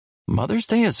Mother's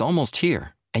Day is almost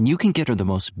here, and you can get her the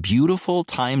most beautiful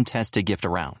time-tested gift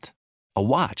around. A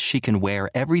watch she can wear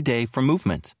every day from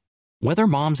Movement. Whether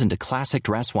mom's into classic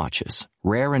dress watches,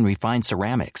 rare and refined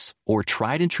ceramics, or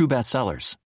tried and true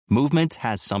bestsellers, Movement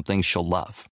has something she'll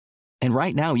love. And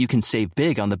right now you can save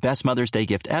big on the best Mother's Day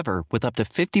gift ever with up to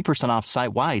 50% off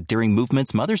site-wide during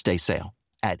Movement's Mother's Day sale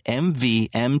at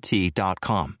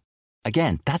MVMT.com.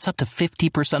 Again, that's up to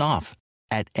 50% off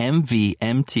at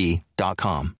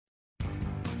MVMT.com.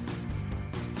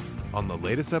 On the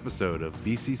latest episode of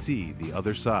BCC The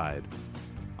Other Side.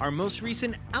 Our most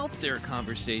recent Out There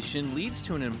conversation leads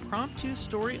to an impromptu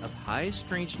story of high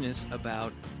strangeness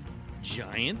about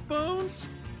giant bones?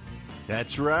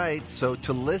 That's right. So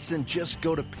to listen, just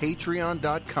go to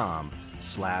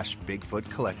patreon.com/Bigfoot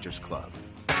Collectors Club.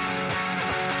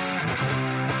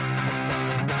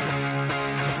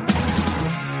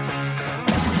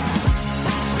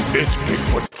 It's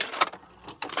Bigfoot.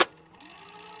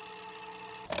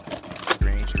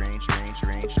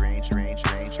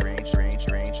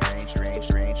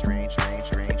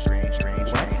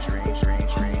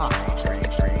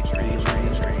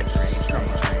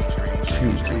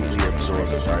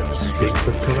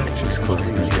 Bigfoot Collectors Club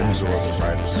presents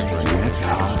Red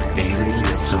Hot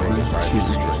Alien Summer 2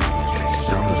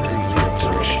 Summer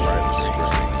Abduction.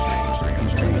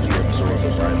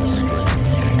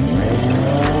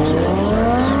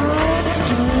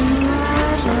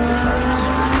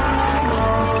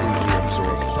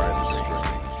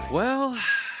 Well,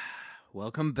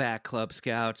 welcome back, Club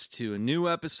Scouts, to a new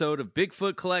episode of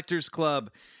Bigfoot Collectors Club,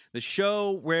 the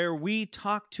show where we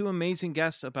talk to amazing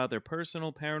guests about their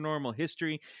personal paranormal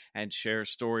history and share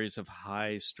stories of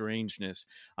high strangeness.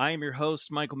 I am your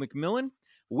host, Michael McMillan.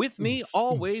 With me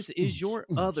always is your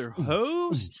other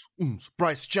host,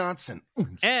 Bryce Johnson.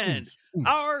 and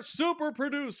our super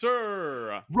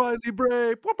producer, Riley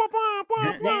Bray.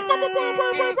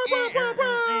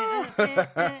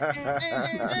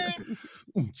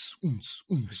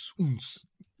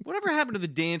 Whatever happened to the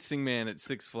dancing man at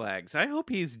Six Flags? I hope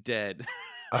he's dead.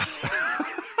 I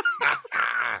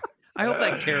hope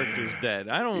that character's dead.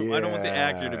 I don't want the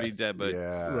actor to be dead, but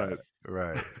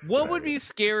right. What would be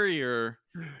scarier,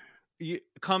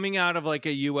 coming out of like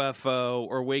a UFO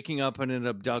or waking up in an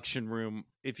abduction room?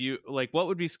 If you like, what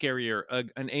would be scarier,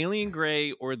 an alien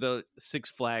gray or the Six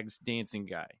Flags dancing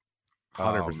guy?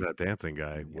 100% dancing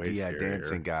guy. Way scarier.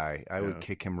 Dancing guy. I would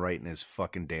kick him right in his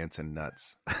fucking dancing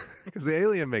nuts. Because the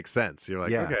alien makes sense. You're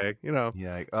like, okay, like,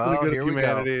 it's really good at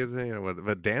humanity.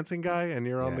 But dancing guy and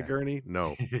you're on the gurney?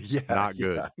 No, not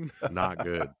good. Not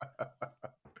good.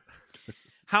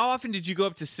 How often did you go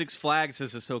up to Six Flags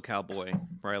as a SoCal boy,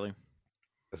 Riley?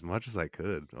 As much as I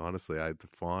could. Honestly, I had the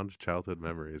fond childhood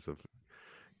memories of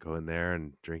going there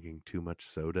and drinking too much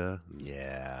soda.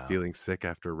 Feeling sick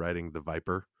after riding the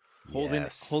Viper. Holding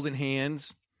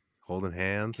hands,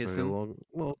 kissing, a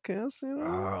little kiss.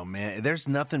 Oh man, there's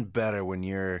nothing better when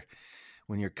you're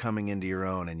coming into your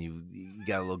own and you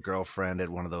got a little girlfriend at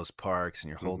one of those parks and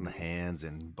you're holding the hands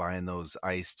and buying those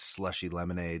iced slushy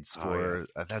lemonades for.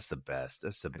 That's the best.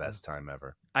 That's the best time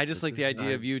ever. I just like the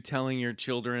idea of you telling your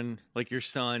children, like your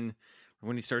son,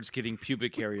 when he starts getting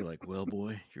pubic hair, you're like, "Well,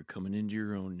 boy, you're coming into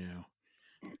your own now.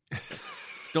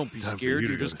 Don't be scared.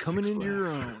 You're just coming into your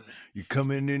own. You're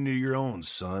coming into your own,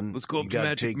 son. Let's go up to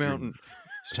Magic Mountain.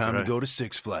 It's time to go to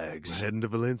Six Flags. We're heading to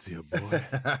Valencia, boy.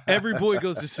 Every boy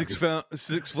goes to Six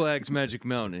Flags Magic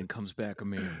Mountain and comes back a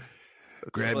man.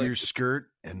 Grab your skirt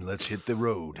and let's hit the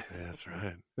road." That's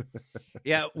right.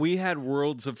 Yeah, we had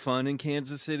Worlds of Fun in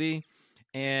Kansas City.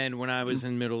 And when I was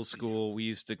in middle school, we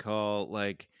used to call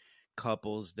like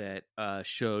couples that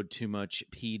showed too much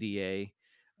PDA.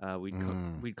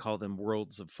 We'd call them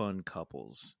Worlds of Fun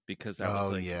couples because that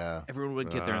was everyone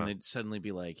would get there and they'd suddenly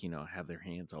be like, have their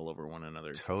hands all over one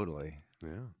another. Totally.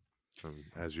 Yeah.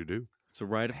 As you do. It's a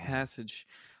rite of passage.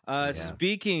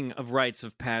 Speaking of rites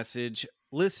of passage,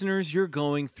 listeners, you're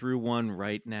going through one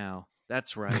right now.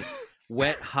 That's right.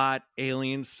 Wet Hot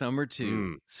Alien Summer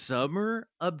 2. Summer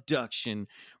Abduction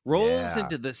rolls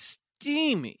into the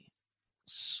steamy,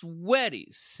 sweaty,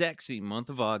 sexy month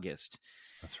of August.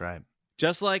 That's right.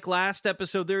 Just like last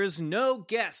episode, there is no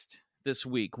guest this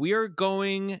week. We are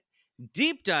going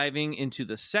deep diving into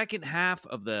the second half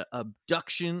of the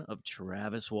abduction of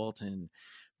Travis Walton.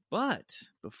 But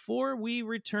before we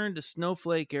return to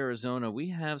Snowflake, Arizona, we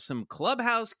have some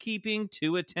clubhouse keeping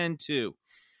to attend to.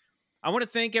 I want to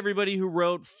thank everybody who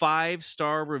wrote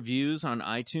 5-star reviews on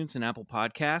iTunes and Apple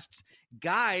Podcasts.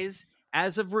 Guys,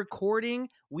 as of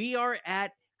recording, we are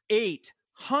at 8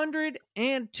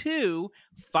 202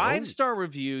 5-star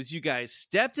reviews. You guys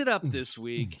stepped it up this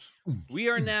week. We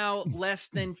are now less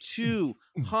than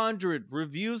 200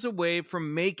 reviews away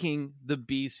from making the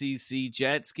BCC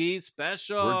Jet Ski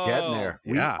Special. We're getting there.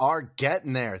 Yeah. We are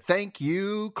getting there. Thank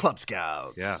you, Club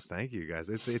Scouts. Yeah, thank you guys.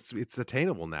 It's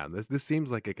attainable now. This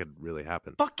seems like it could really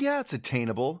happen. Fuck yeah, it's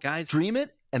attainable. Guys, dream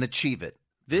it and achieve it.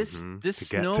 This To get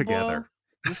snowball together.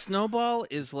 the snowball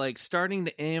is like starting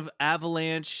to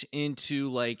avalanche into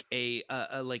like a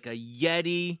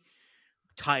Yeti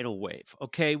tidal wave.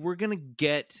 Okay, we're gonna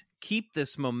keep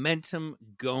this momentum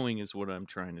going is what I'm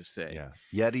trying to say. Yeah,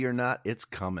 Yeti or not, it's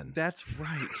coming. That's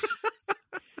right.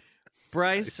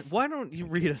 Bryce, why don't you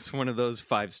read us one of those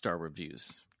 5-star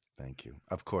reviews? Thank you.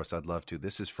 Of course, I'd love to.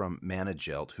 This is from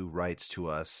Managelt, who writes to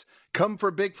us, "Come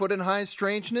for Bigfoot and high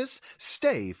strangeness,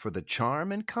 stay for the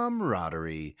charm and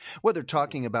camaraderie. Whether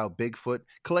talking about Bigfoot,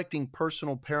 collecting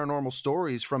personal paranormal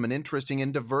stories from an interesting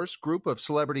and diverse group of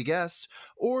celebrity guests,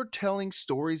 or telling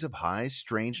stories of high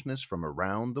strangeness from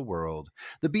around the world,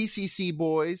 the BCC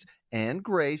boys and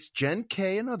Grace, Jen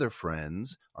K, and other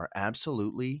friends are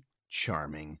absolutely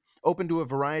charming. Open to a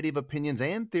variety of opinions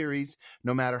and theories,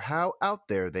 no matter how out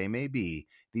there they may be.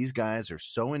 These guys are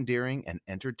so endearing and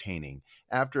entertaining.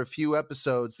 After a few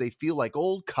episodes, they feel like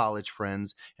old college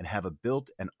friends and have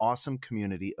built an awesome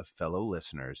community of fellow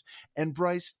listeners. And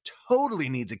Bryce totally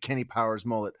needs a Kenny Powers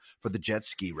mullet for the jet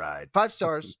ski ride. 5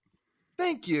 stars.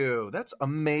 Thank you. That's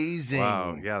amazing.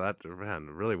 Wow, yeah, that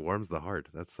really warms the heart.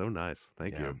 That's so nice.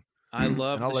 Thank you. I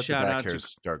love and I'll the let the shout back out hairs to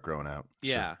start growing out.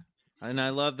 yeah. And I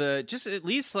love just at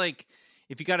least like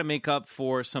if you got to make up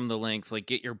for some of the length, like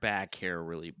get your back hair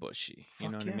really bushy. You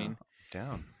know what I mean?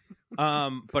 Down.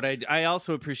 But I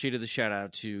also appreciated the shout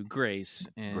out to Grace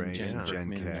and Grace Jen, and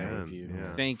Jen Kirkman in K. their review.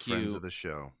 Yeah. Thank Friends you, of the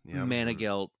show. Yep.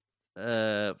 Managelt,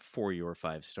 for your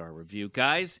 5-star review.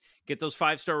 Guys, get those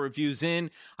 5-star reviews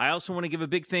in. I also want to give a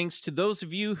big thanks to those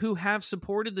of you who have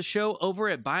supported the show over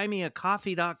at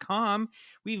buymeacoffee.com.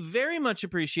 We very much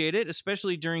appreciate it,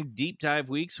 especially during deep dive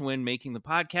weeks when making the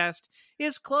podcast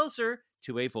is closer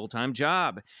to a full-time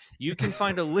job. You can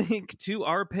find a link to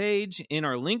our page in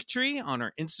our link tree on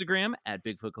our Instagram at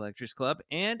Bigfoot Collectors Club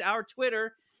and our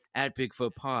Twitter at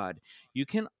Bigfoot Pod. You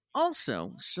can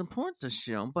also support the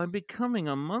show by becoming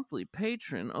a monthly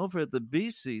patron over at the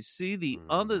BCC, the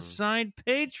Other Side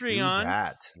Patreon. Do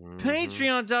that.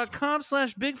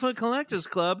 Patreon.com/Bigfoot Collectors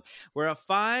Club, where a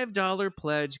 $5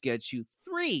 pledge gets you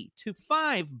 3 to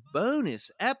 5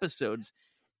 bonus episodes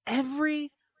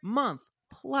every month,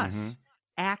 plus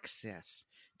access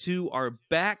to our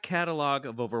back catalog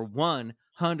of over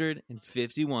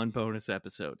 151 bonus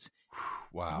episodes.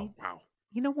 Wow.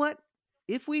 You know what?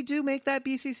 If we do make that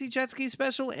BCC Jet Ski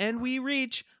Special and we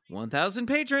reach 1,000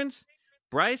 patrons,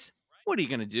 Bryce, what are you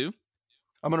going to do?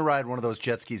 I'm going to ride one of those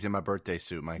jet skis in my birthday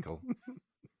suit, Michael.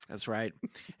 That's right.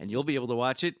 And you'll be able to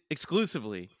watch it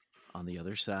exclusively on the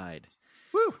other side.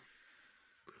 Woo!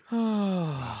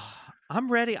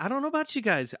 I'm ready. I don't know about you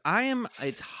guys.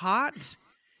 It's hot.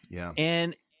 Yeah.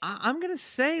 And I'm going to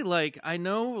say, like, I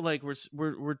know, like,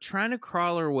 we're trying to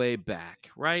crawl our way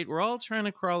back, right? We're all trying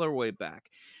to crawl our way back.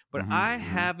 But I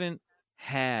haven't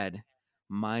had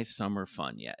my summer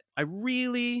fun yet. I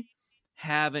really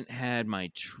haven't had my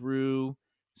true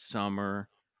summer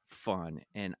fun.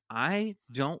 And I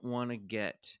don't want to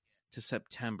get to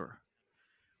September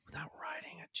without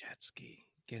riding a jet ski,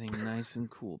 getting nice and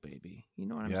cool, baby. You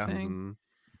know what I'm saying?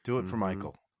 Do it for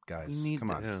Michael, guys. We need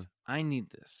Come on. this. I need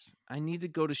this. I need to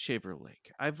go to Shaver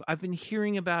Lake. I've been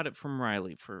hearing about it from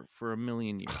Riley for a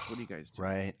million years. What do you guys do?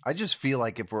 Right. I just feel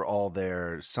like if we're all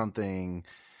there, something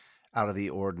out of the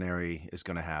ordinary is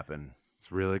going to happen.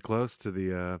 It's really close to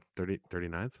the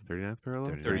 39th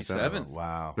parallel? 37th.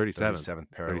 Wow.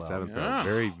 37th parallel. 37th Yeah. parallel.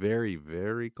 Very, very,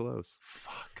 very close.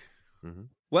 Fuck.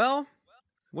 Well,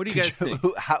 what do you guys think?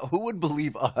 Who would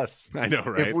believe us? I know,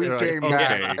 right? If we They're came like,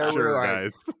 back okay, and we sure, were like,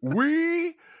 guys.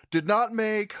 we did not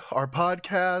make our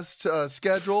podcast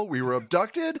schedule. We were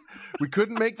abducted. We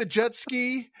couldn't make the jet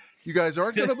ski. You guys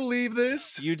aren't going to believe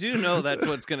this. You do know that's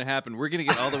what's going to happen. We're going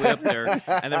to get all the way up there,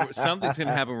 and then something's going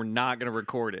to happen. We're not going to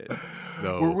record it.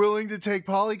 No. We're willing to take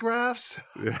polygraphs.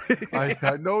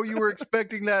 I know you were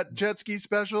expecting that jet ski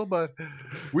special, but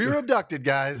we were abducted,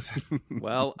 guys.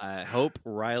 Well, I hope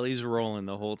Riley's rolling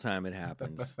the whole time it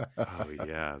happens. Oh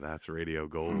yeah, that's radio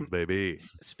gold, baby.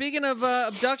 Speaking of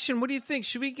abduction, what do you think?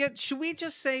 Should we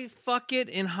just say fuck it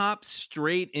and hop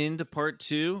straight into part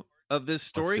 2 of this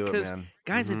story? do it, Because man.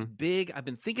 guys, it's big. I've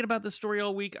been thinking about this story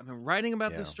all week. I've been writing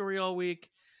about this story all week.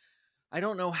 I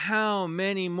don't know how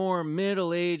many more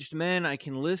middle-aged men I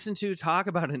can listen to talk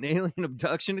about an alien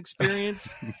abduction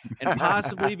experience and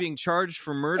possibly being charged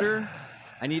for murder.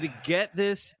 I need to get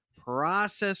this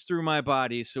processed through my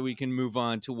body so we can move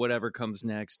on to whatever comes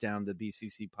next down the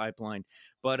BCC pipeline.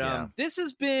 But this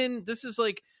has been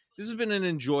an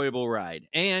enjoyable ride.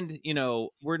 And, you know,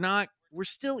 we're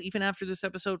still, even after this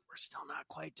episode, we're still not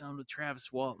quite done with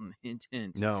Travis Walton. Hint,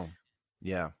 hint. No.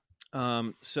 Yeah.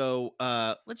 So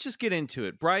let's just get into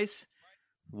it. Bryce,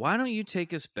 why don't you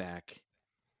take us back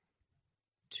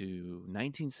to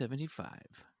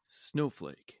 1975,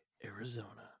 Snowflake,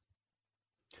 Arizona.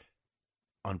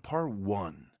 On part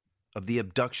 1 of the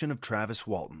abduction of Travis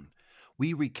Walton,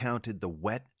 we recounted the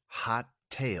wet, hot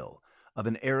tale of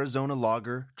an Arizona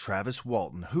logger, Travis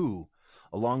Walton, who,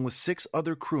 along with 6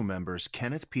 other crew members,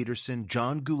 Kenneth Peterson,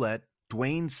 John Goulet,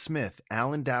 Dwayne Smith,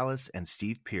 Alan Dallas, and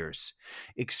Steve Pierce,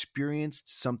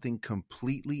 experienced something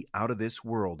completely out of this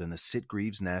world in the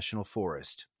Sitgreaves National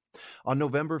Forest. On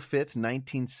November 5th,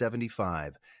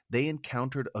 1975, they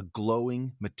encountered a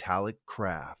glowing metallic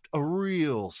craft, a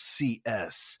real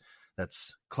CS,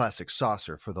 that's classic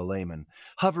saucer for the layman,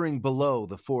 hovering below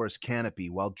the forest canopy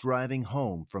while driving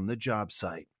home from the job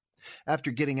site.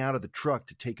 After getting out of the truck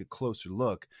to take a closer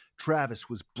look, Travis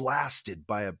was blasted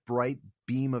by a bright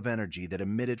beam of energy that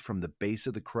emitted from the base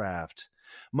of the craft.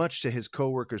 Much to his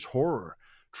coworkers' horror,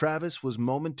 Travis was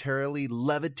momentarily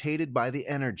levitated by the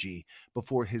energy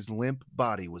before his limp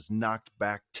body was knocked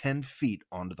back 10 feet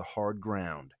onto the hard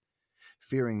ground.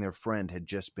 Fearing their friend had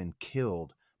just been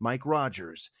killed, Mike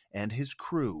Rogers and his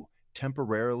crew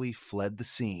temporarily fled the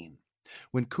scene.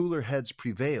 When cooler heads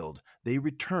prevailed, they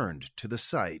returned to the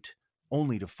site,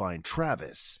 only to find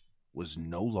Travis was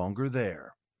no longer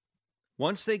there.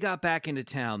 Once they got back into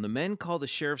town, the men called the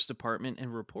sheriff's department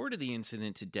and reported the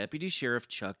incident to Deputy Sheriff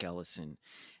Chuck Ellison.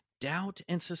 Doubt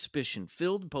and suspicion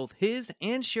filled both his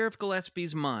and Sheriff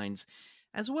Gillespie's minds,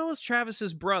 as well as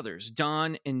Travis's brothers,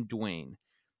 Don and Dwayne.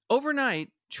 Overnight,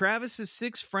 Travis's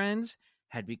 6 friends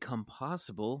had become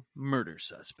possible murder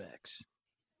suspects.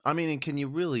 I mean, and can you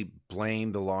really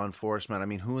blame the law enforcement? I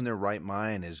mean, who in their right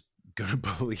mind is going to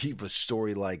believe a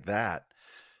story like that?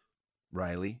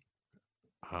 Riley?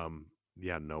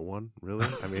 Yeah, no one really.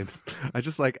 I mean, I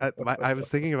just like I was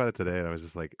thinking about it today, and I was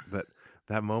just like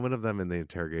that moment of them in the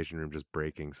interrogation room just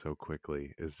breaking so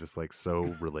quickly is just like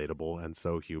so relatable and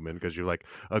so human, because you're like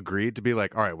agreed to be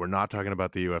like, all right, we're not talking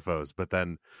about the UFOs, but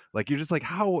then like you're just like,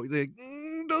 how like,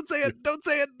 don't say it, don't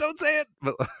say it, don't say it.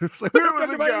 But it's like, There was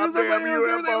a goddamn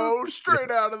UFO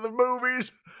straight out of the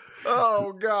movies.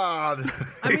 Oh God!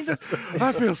 I mean,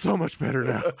 I feel so much better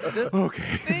now.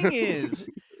 Okay. Thing is,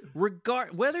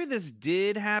 whether this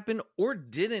did happen or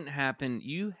didn't happen,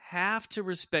 you have to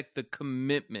respect the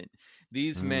commitment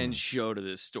these men show to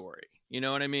this story. You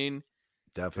know what I mean?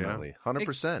 Definitely,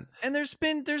 100%. And there's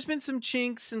been some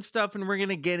chinks and stuff, and we're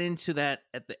gonna get into that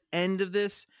at the end of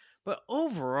this. But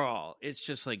overall, it's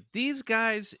just like these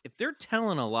guys, if they're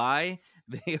telling a lie,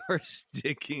 they are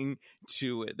sticking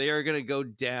to it. They are gonna go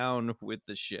down with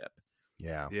the ship.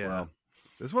 Yeah. Well,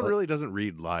 this one really doesn't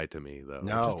read lie to me, though.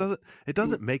 No. It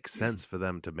doesn't make sense for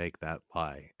them to make that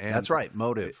lie. And that's right.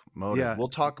 Motive. Yeah. We'll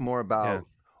talk more about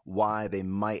why they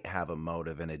might have a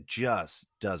motive, and it just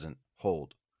doesn't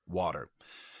hold water.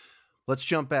 Let's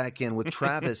jump back in with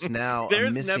Travis now.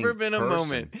 There's never been a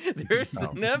moment. There's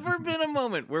never been a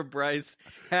moment where Bryce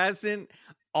hasn't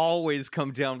always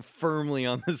come down firmly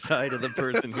on the side of the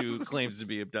person who claims to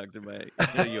be abducted by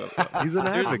a UFO. He's an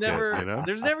advocate, you know?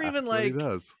 There's never even like,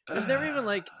 there's never even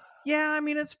like, yeah, I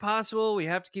mean, it's possible. We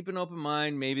have to keep an open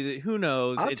mind. Maybe who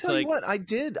knows? I'll it's tell like you what, I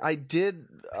did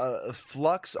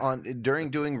flux on during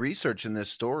doing research in this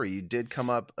story. You did come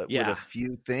up with a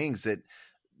few things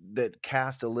that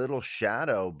cast a little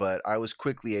shadow, but I was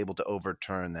quickly able to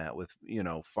overturn that with,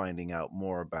 finding out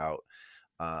more about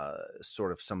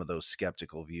sort of some of those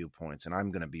skeptical viewpoints. And I'm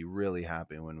going to be really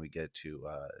happy when we get to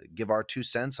give our 2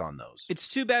 cents on those. It's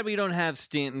too bad we don't have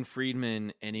Stanton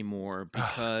Friedman anymore,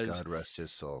 because God rest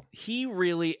his soul. He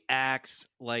really acts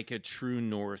like a true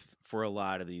north for a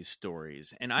lot of these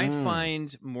stories. And I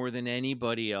find more than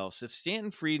anybody else, if Stanton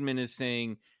Friedman is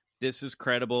saying this is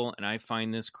credible and I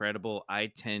find this credible, I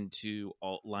tend to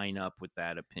line up with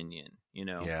that opinion,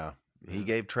 Yeah. He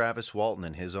gave Travis Walton,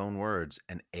 in his own words,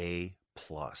 an A+.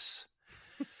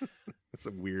 It's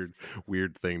a weird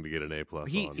thing to get an A+ on.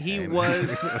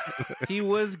 He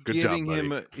was Good giving job,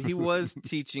 him he was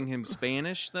teaching him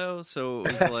Spanish though, so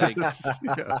it was like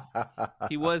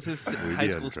he was his high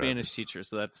school Spanish teacher,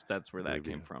 so that's where that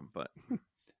came from. But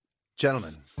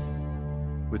gentlemen,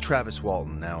 With Travis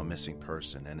Walton now a missing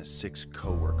person and his 6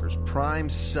 co-workers prime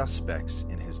suspects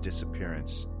in his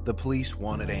disappearance, the police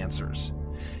wanted answers.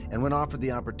 And when offered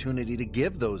the opportunity to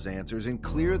give those answers and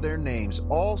clear their names,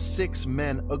 all 6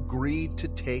 men agreed to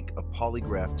take a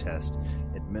polygraph test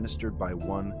administered by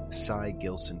one Cy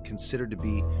Gilson, considered to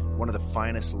be one of the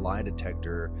finest lie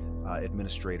detector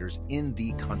administrators in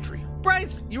the country.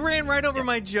 Bryce, you ran right over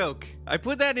my joke. I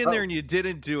put that in there and you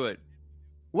didn't do it.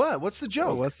 What? What's the joke?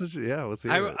 Oh, what's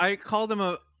the I called him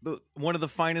one of the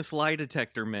finest lie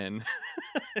detector men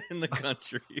in the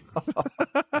country.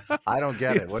 I don't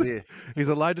get it. What do you? He's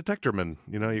a lie detector man.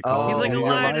 You know, you call He's like a your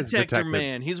lie lies detector detected.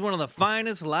 man. He's one of the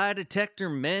finest lie detector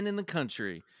men in the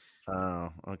country. Oh,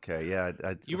 okay. Yeah.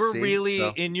 You were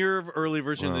see? in your early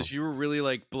version of this, you were really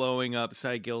like blowing up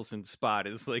Cy Gilson's spot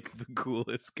as like the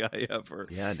coolest guy ever.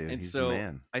 Yeah, dude. And he's so the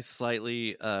man. I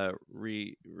slightly look,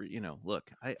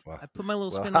 I put my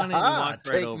little spin on it and walked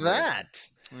right take over that.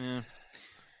 it. Yeah.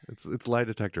 It's lie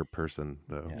detector person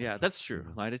though. Yeah, that's true.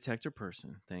 Lie detector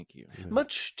person. Thank you.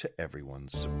 Much to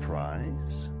everyone's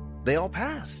surprise, they all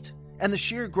passed. And the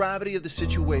sheer gravity of the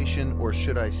situation, or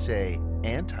should I say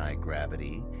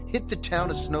anti-gravity, hit the town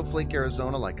of Snowflake,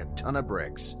 Arizona like a ton of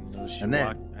bricks.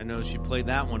 I know she played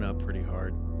that one up pretty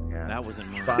hard. Yeah. That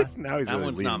wasn't mine. Now he's That really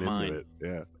one's leaning not mine. into it.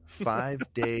 Yeah.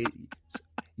 5 days.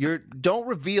 Don't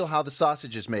reveal how the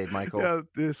sausage is made, Michael. Yeah,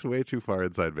 this is way too far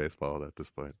inside baseball at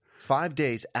this point. 5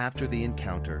 days after the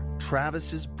encounter,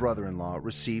 Travis's brother-in-law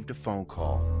received a phone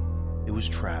call. It was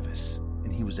Travis,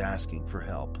 and he was asking for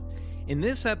help. In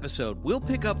this episode, we'll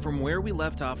pick up from where we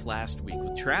left off last week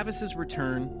with Travis's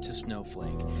return to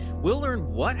Snowflake. We'll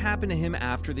learn what happened to him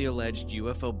after the alleged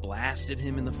UFO blasted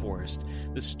him in the forest,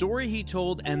 the story he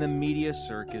told, and the media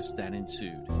circus that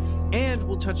ensued. And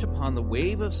we'll touch upon the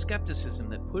wave of skepticism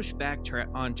that pushed back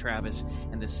on Travis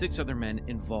and the 6 other men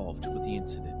involved with the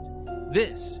incident.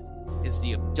 This is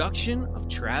the abduction of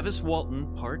Travis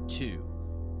Walton, Part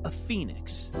 2, a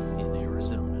Phoenix in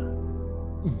Arizona.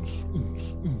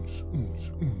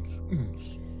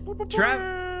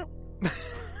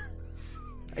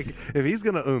 If he's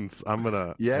gonna unce, I'm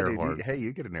gonna air horn. Hey,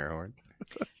 you get an air horn.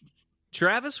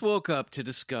 Travis woke up to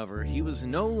discover he was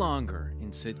no longer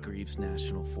in Sid Greaves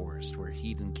National Forest where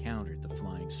he'd encountered the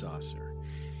flying saucer.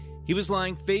 He was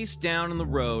lying face down in the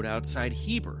road outside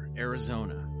Heber,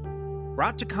 Arizona.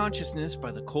 Brought to consciousness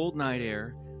by the cold night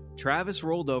air, Travis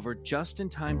rolled over just in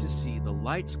time to see the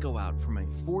lights go out from a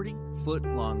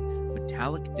 40-foot-long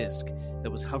metallic disc that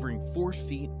was hovering 4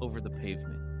 feet over the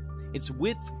pavement, its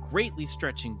width greatly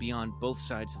stretching beyond both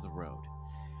sides of the road.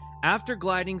 After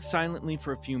gliding silently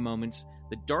for a few moments,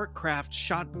 the dark craft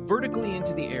shot vertically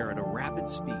into the air at a rapid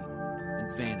speed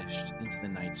and vanished into the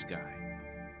night sky.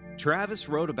 Travis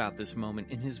wrote about this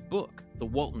moment in his book, The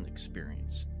Walton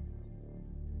Experience.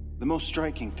 The most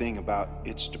striking thing about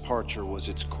its departure was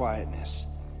its quietness.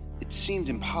 It seemed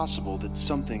impossible that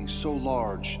something so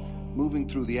large, moving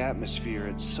through the atmosphere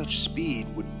at such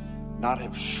speed, would not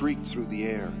have shrieked through the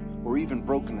air, or even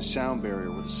broken the sound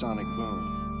barrier with a sonic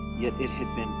boom. Yet it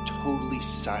had been totally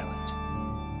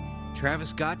silent.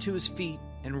 Travis got to his feet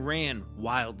and ran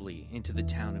wildly into the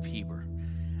town of Heber.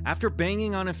 After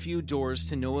banging on a few doors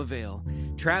to no avail,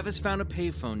 Travis found a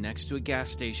payphone next to a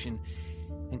gas station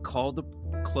and called the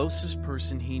closest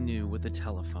person he knew with a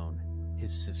telephone,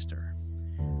 his sister.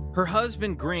 Her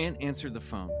husband, Grant, answered the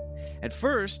phone. At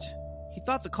first, he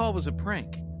thought the call was a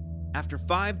prank. After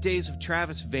 5 days of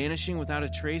Travis vanishing without a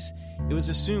trace, it was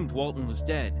assumed Walton was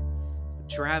dead. But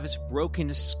Travis broke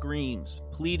into screams,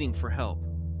 pleading for help.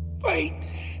 Wait,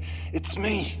 it's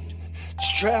me.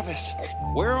 It's Travis.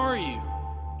 Where are you?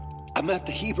 I'm at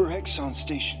the Heber Exxon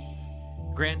station.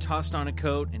 Grant tossed on a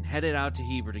coat and headed out to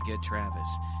Heber to get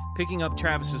Travis, picking up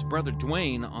Travis's brother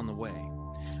Dwayne on the way.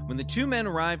 When the 2 men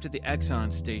arrived at the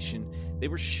Exxon station, they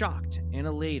were shocked and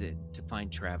elated to find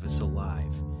Travis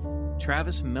alive.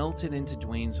 Travis melted into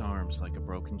Dwayne's arms like a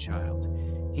broken child.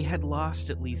 He had lost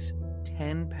at least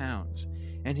 10 pounds,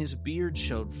 and his beard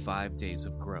showed 5 days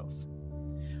of growth.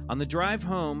 On the drive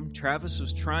home, Travis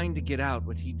was trying to get out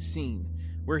what he'd seen,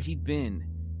 where he'd been,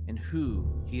 and who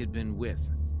he had been with,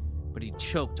 but he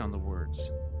choked on the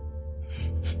words.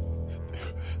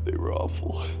 They were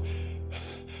awful.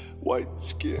 White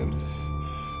skin,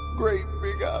 great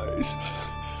big eyes.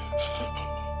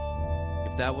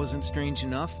 If that wasn't strange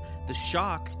enough, the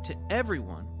shock to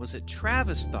everyone was that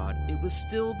Travis thought it was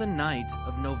still the night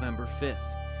of November 5th.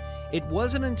 It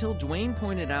wasn't until Dwayne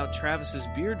pointed out Travis's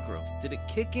beard growth did it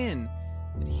kick in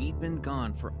that he'd been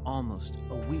gone for almost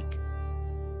a week.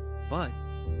 But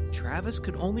Travis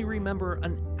could only remember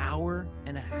an hour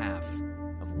and a half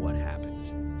of what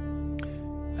happened.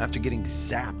 After getting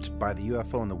zapped by the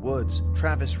UFO in the woods,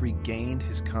 Travis regained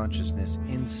his consciousness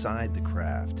inside the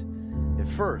craft. At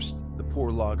first, the poor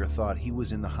logger thought he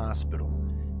was in the hospital.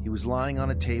 He was lying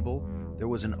on a table, there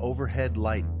was an overhead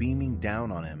light beaming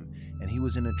down on him, and he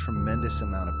was in a tremendous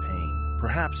amount of pain,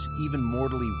 perhaps even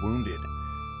mortally wounded.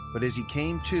 But as he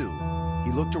came to,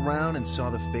 he looked around and saw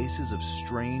the faces of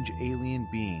strange alien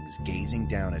beings gazing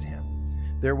down at him.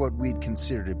 They're what we'd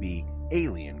consider to be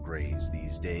alien grays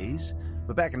these days.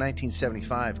 But back in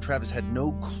 1975, Travis had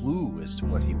no clue as to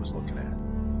what he was looking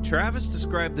at. Travis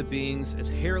described the beings as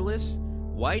hairless,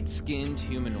 white-skinned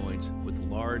humanoids with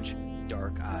large,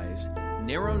 dark eyes,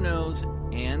 narrow nose,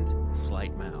 and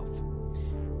slight mouth.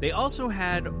 They also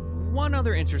had one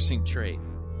other interesting trait: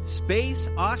 space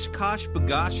Oshkosh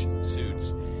Bagosh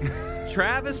suits.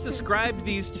 Travis described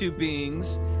these two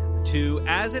beings to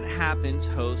As It Happens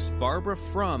host Barbara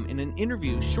Frum in an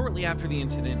interview shortly after the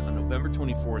incident on November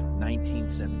 24th,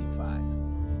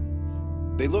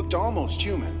 1975. They looked almost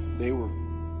human. They were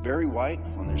very white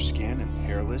on their skin and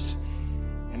hairless,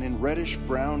 and in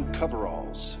reddish-brown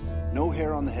coveralls. No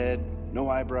hair on the head, no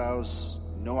eyebrows,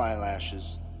 no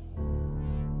eyelashes.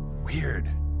 Weird.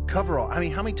 Coverall. I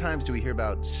mean, how many times do we hear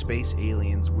about space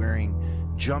aliens wearing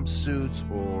jumpsuits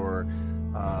or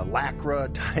Lycra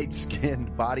tight-skinned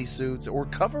bodysuits or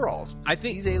coveralls? I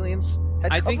think these aliens had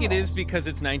coveralls. I think it is because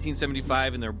it's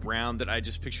 1975 and they're brown that I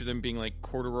just picture them being like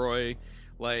corduroy,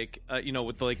 like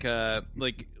with like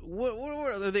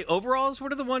what are they, overalls?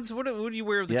 What are the ones? What do you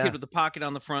wear with the kid with the pocket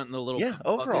on the front and the little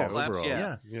overalls? Overalls.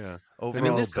 Yeah. And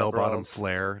then this bell-bottom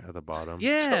flare at the bottom.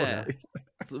 Yeah,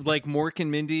 like Mork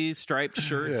and Mindy striped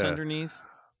shirts underneath.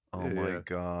 Oh my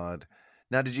God!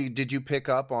 Now, did you pick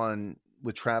up on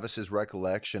with Travis's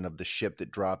recollection of the ship that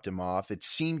dropped him off? It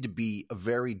seemed to be a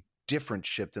very different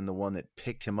ship than the one that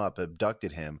picked him up,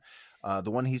 abducted him. The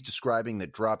one he's describing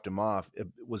that dropped him off, it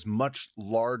was much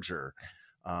larger.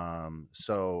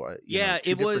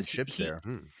 It was ships there.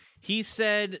 He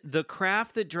said the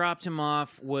craft that dropped him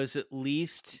off was at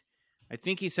least, I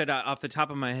think he said off the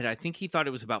top of my head, I think he thought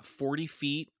it was about 40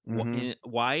 feet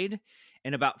wide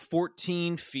and about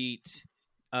 14 feet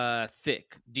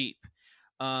deep.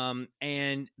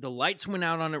 And the lights went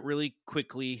out on it really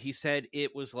quickly. He said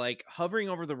it was like hovering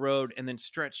over the road and then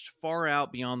stretched far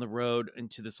out beyond the road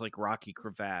into this like rocky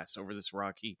crevasse,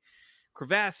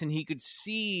 and he could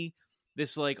see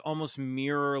this like almost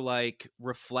mirror like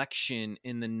reflection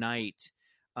in the night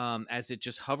as it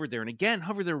just hovered there, and again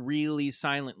hovered there really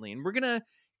silently. And we're gonna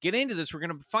get into this. We're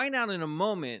gonna find out in a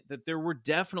moment that there were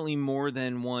definitely more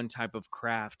than one type of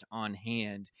craft on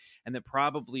hand, and that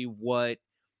probably what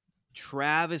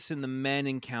Travis and the men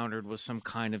encountered was some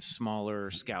kind of smaller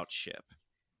scout ship.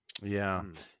 Yeah.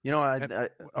 Go ahead. A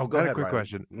quick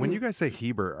question. When you guys say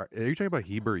Heber, are you talking about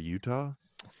Heber, Utah?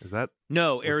 Is that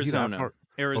no Arizona?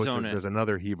 Arizona. There's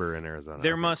another Heber in Arizona.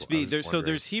 There must be.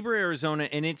 There's Heber, Arizona,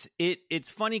 and it's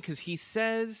funny because he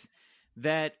says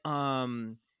that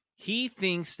he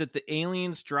thinks that the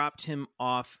aliens dropped him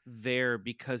off there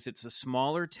because it's a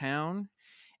smaller town,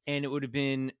 and it would have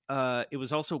been it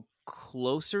was also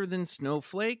closer than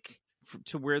Snowflake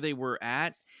to where they were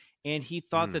at, and he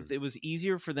thought that it was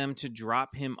easier for them to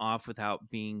drop him off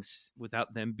without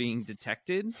them being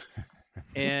detected.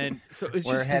 And so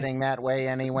we're heading that way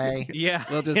anyway. Yeah,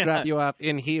 we'll just drop you off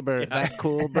in Heber. That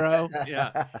cool, bro.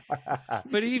 Yeah,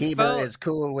 but Heber is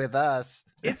cool with us.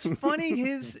 It's funny,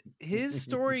 his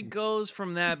story goes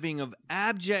from that being of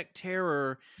abject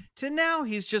terror to now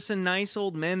he's just a nice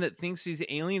old man that thinks these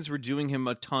aliens were doing him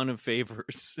a ton of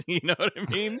favors. You know what I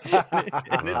mean?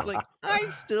 And it's like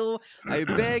I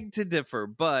beg to differ,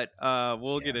 but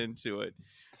we'll get into it.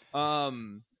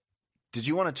 Did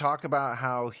you want to talk about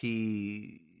how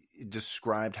he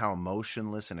described how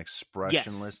emotionless and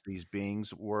expressionless these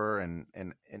beings were? And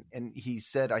he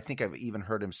said, I think I've even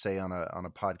heard him say on a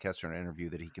podcast or an interview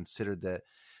that he considered that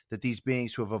these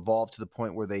beings who have evolved to the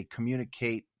point where they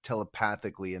communicate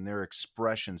telepathically and their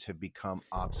expressions have become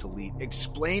obsolete,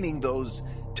 explaining those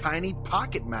tiny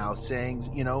pocket mouths, saying,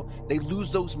 they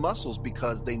lose those muscles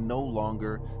because they no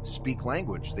longer speak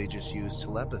language. They just use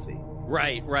telepathy.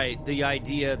 Right. The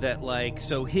idea that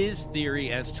so his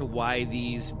theory as to why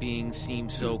these beings seem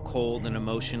so cold and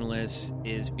emotionless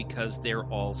is because they're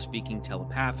all speaking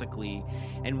telepathically.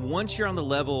 And once you're on the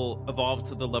level, evolved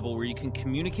to the level where you can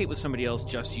communicate with somebody else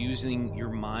just using your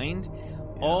mind,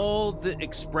 all the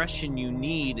expression you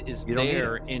need is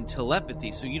there in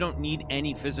telepathy. So you don't need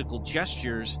any physical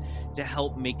gestures to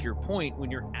help make your point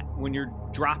when you're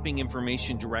dropping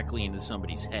information directly into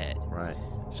somebody's head. Right.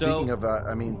 Speaking of,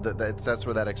 I mean, that's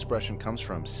where that expression comes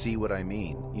from. See what I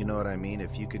mean? You know what I mean?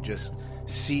 If you could just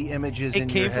see images in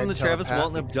your head. It came from the Travis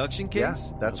Walton abduction case?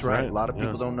 Yes, that's right. A lot of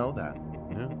people don't know that.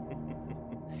 Yeah.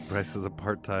 Bryce is a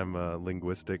part-time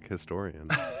linguistic historian.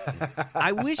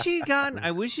 I wish he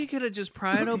could have just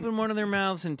pried open one of their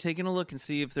mouths and taken a look and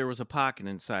see if there was a pocket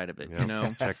inside of it. Yeah. You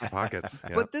know, check the pockets.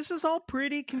 Yeah. But this is all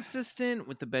pretty consistent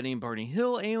with the Betty and Barney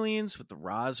Hill aliens, with the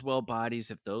Roswell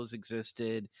bodies, if those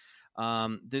existed.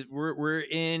 That we're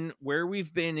in where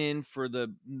we've been in for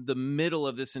the middle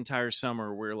of this entire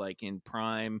summer. We're like in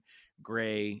prime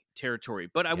gray territory.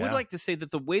 But I would like to say that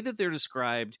the way that they're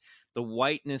described, the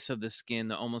whiteness of the skin,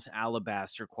 the almost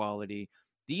alabaster quality,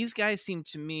 these guys seem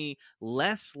to me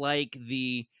less like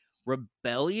the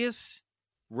rebellious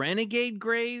renegade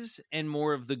grays and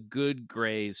more of the good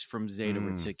grays from Zeta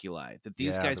Reticuli. That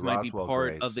these guys might Roswell be part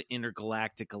grays. of the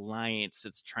intergalactic alliance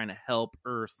that's trying to help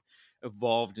Earth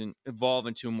evolve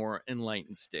into a more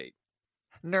enlightened state.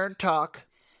 Nerd talk.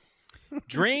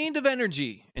 Drained of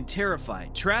energy and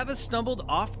terrified, Travis stumbled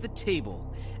off the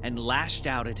table and lashed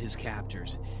out at his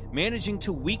captors, managing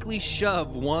to weakly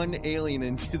shove one alien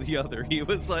into the other. He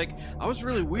was like, I was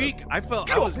really weak. I felt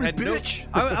I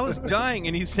was dying.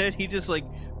 And he said he just like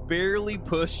barely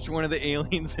pushed one of the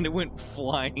aliens and it went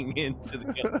flying into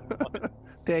the other one.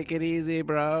 Take it easy,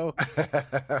 bro.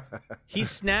 He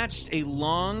snatched a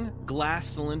long glass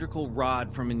cylindrical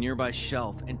rod from a nearby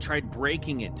shelf and tried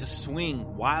breaking it to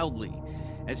swing wildly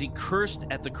as he cursed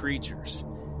at the creatures.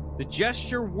 The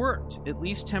gesture worked, at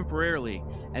least temporarily,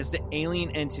 as the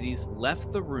alien entities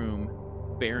left the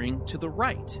room bearing to the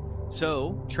right.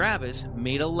 So Travis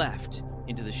made a left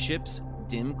into the ship's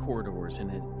dim corridors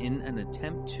in an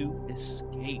attempt to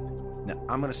escape. Now,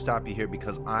 I'm going to stop you here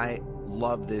because I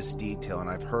love this detail, and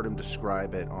I've heard him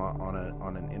describe it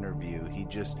on an interview. He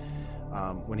just,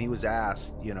 when he was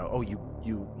asked, you know, oh,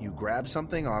 you grabbed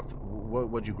something off,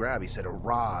 what'd you grab? He said a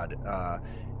rod,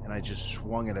 and I just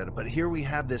swung it at it. But here we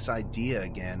have this idea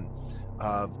again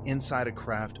of inside a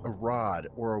craft, a rod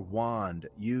or a wand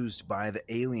used by the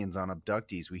aliens on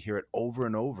abductees. We hear it over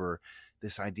and over,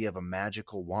 this idea of a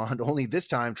magical wand, only this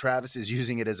time Travis is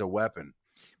using it as a weapon.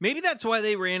 Maybe that's why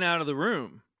they ran out of the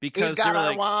room. Because he's got our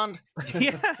like, wand.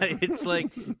 Yeah, it's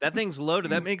like that thing's loaded.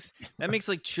 That makes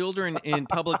like children in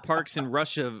public parks in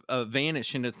Russia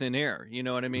vanish into thin air. You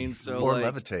know what I mean? So or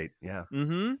like, levitate. Yeah.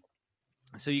 Mm-hmm.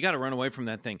 So you got to run away from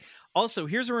that thing. Also,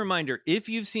 here's a reminder: if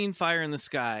you've seen Fire in the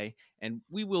Sky, and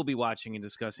we will be watching and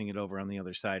discussing it over on the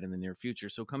other side in the near future,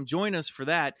 so come join us for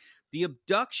that. The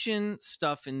abduction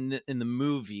stuff in the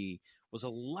movie was a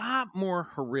lot more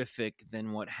horrific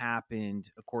than what happened,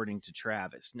 according to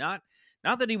Travis. Not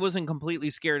that he wasn't completely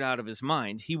scared out of his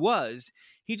mind. He was.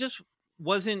 He just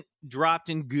wasn't dropped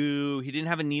in goo. He didn't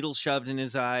have a needle shoved in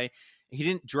his eye. He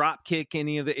didn't drop kick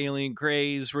any of the alien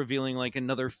grays, revealing like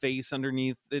another face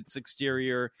underneath its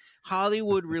exterior.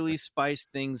 Hollywood really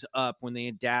spiced things up when they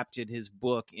adapted his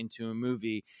book into a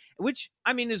movie, which,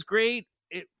 I mean, is great.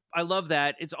 I love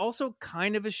that. It's also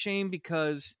kind of a shame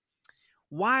because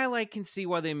while I can see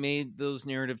why they made those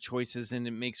narrative choices and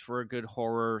it makes for a good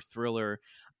horror thriller,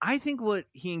 I think what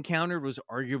he encountered was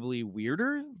arguably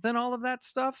weirder than all of that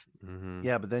stuff. Mm-hmm.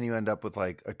 Yeah, but then you end up with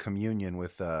like a communion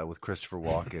with Christopher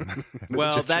Walken.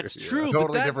 Well, that's true. Yeah.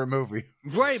 Totally different movie,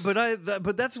 right?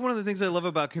 But that's one of the things I love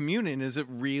about Communion is it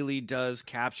really does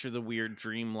capture the weird,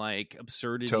 dreamlike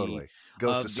absurdity. Totally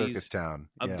goes of to Circus Town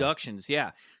abductions.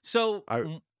 Yeah. So.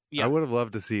 Yeah. I would have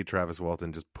loved to see Travis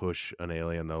Walton just push an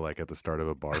alien though, like at the start of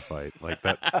a bar fight, like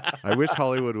that. I wish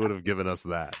Hollywood would have given us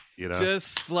that. You know,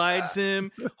 just slides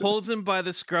him, holds him by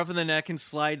the scruff of the neck, and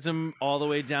slides him all the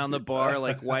way down the bar,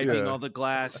 like wiping all the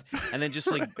glass, and then just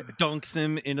like dunks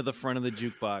him into the front of the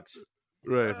jukebox.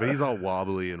 Right, but he's all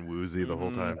wobbly and woozy the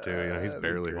whole time too. You know, he's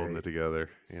barely holding it together.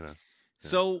 You know.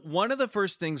 So one of the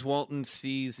first things Walton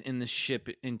sees in the ship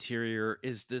interior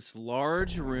is this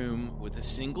large room with a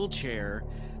single chair,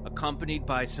 accompanied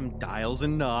by some dials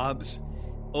and knobs,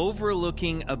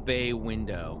 overlooking a bay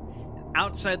window. And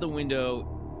outside the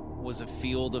window was a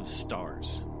field of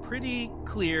stars. Pretty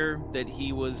clear that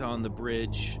he was on the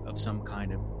bridge of some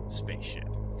kind of spaceship.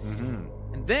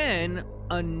 Mm-hmm. And then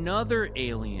another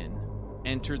alien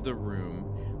entered the room.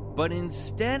 But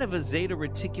instead of a Zeta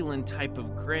Reticulan type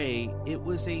of gray, it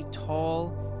was a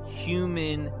tall,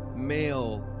 human,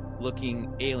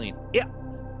 male-looking alien. Yeah,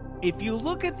 if you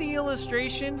look at the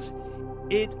illustrations,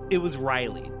 it was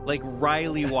Riley. Like,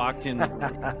 Riley walked in the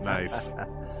room. Nice.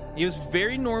 He was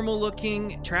very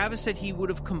normal-looking. Travis said he would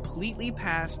have completely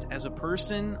passed as a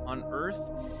person on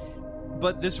Earth,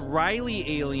 but this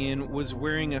Riley alien was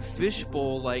wearing a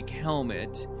fishbowl-like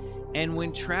helmet, And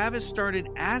when Travis started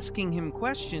asking him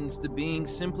questions, the being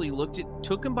simply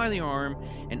took him by the arm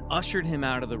and ushered him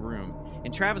out of the room.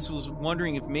 And Travis was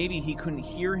wondering if maybe he couldn't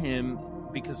hear him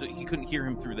because he couldn't hear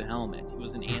him through the helmet. He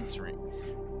wasn't answering.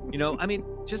 You know, I mean,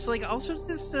 just like also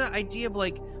this idea of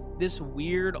like this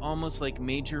weird, almost like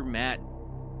Major Matt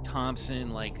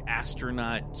Thompson, like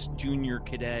astronaut, junior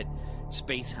cadet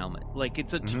space helmet. Like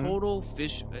it's a total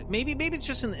fish. Maybe it's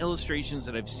just in the illustrations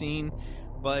that I've seen,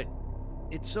 but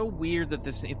it's so weird that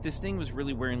if this thing was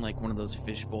really wearing like one of those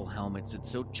fishbowl helmets, it's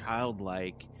so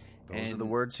childlike. Those are the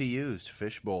words he used,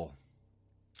 fishbowl.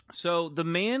 So the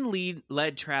man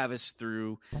led Travis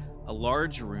through a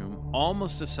large room,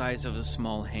 almost the size of a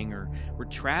small hangar, where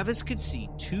Travis could see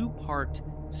 2 parked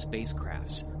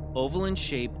spacecrafts, oval in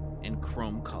shape and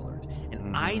chrome colored.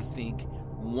 And I think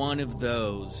one of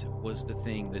those was the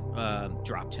thing that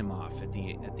dropped him off at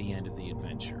the end of the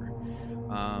adventure.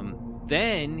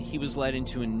 Then he was led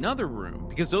into another room,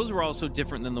 because those were also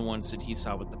different than the ones that he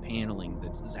saw with the paneling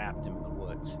that zapped him in the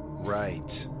woods. Right.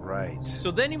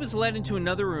 So then he was led into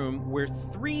another room where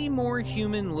 3 more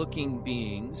human-looking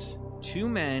beings, 2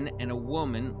 men and a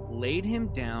woman, laid him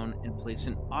down and placed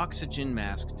an oxygen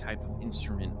mask type of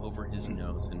instrument over his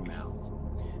nose and mouth.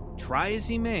 Try as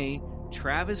he may,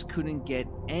 Travis couldn't get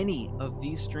any of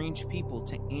these strange people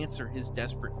to answer his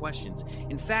desperate questions.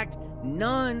 In fact,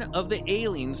 none of the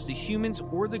aliens, the humans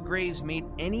or the Greys, made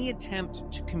any attempt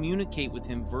to communicate with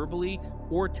him verbally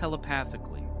or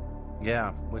telepathically.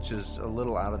 Yeah, which is a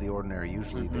little out of the ordinary.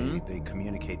 Usually they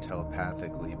communicate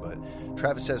telepathically, but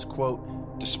Travis says,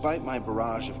 quote, "Despite my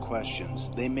barrage of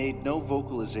questions, they made no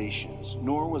vocalizations,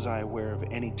 nor was I aware of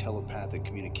any telepathic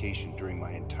communication during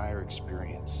my entire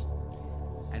experience."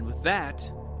 And with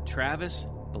that, Travis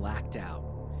blacked out.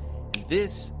 And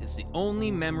this is the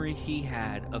only memory he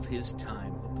had of his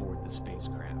time aboard the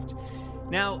spacecraft.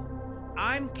 Now,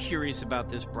 I'm curious about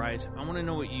this, Bryce. I want to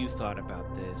know what you thought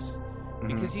about this.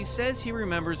 Because he says he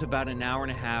remembers about an hour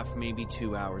and a half, maybe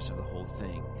 2 hours of the whole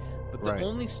thing. But the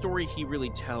only story he really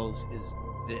tells is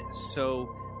this. So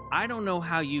I don't know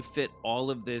how you fit all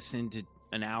of this into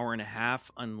an hour and a half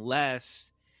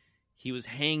unless he was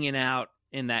hanging out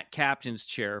in that captain's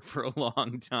chair for a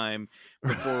long time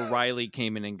before Riley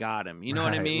came in and got him. You know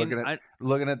what I mean?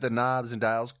 Looking at the knobs and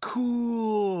dials.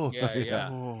 Cool. Yeah.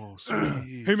 Oh,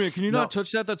 sweet. Hey, man, can you not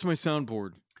touch that? That's my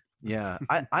soundboard. Yeah,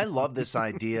 I love this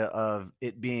idea of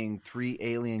it being 3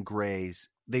 alien Greys.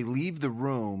 They leave the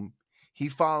room. He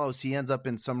follows. He ends up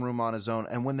in some room on his own.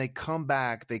 And when they come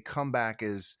back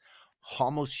as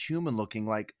almost human looking,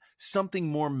 like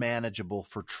something more manageable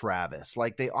for Travis.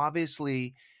 Like they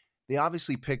obviously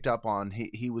picked up on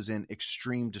he was in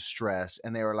extreme distress,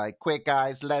 and they were like, "Quick,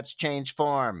 guys, let's change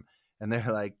form." And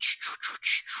they're like,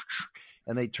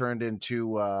 and they turned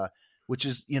into which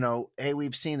is, you know, hey,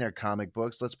 we've seen their comic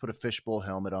books. Let's put a fishbowl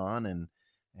helmet on,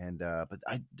 but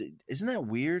isn't that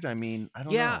weird? I mean, I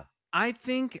don't know. I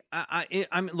think I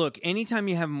mean, look, anytime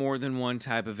you have more than one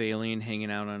type of alien hanging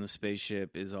out on a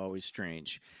spaceship is always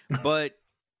strange. But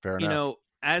Fair enough. You know,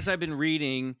 as I've been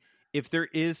reading, if there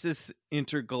is this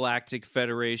intergalactic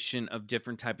federation of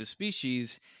different type of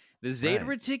species, the Zeta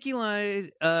Reticuli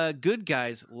good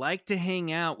guys like to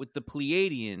hang out with the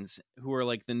Pleiadians, who are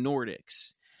like the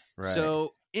Nordics. Right.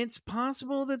 So it's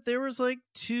possible that there was like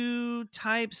 2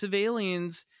 types of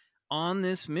aliens on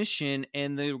this mission,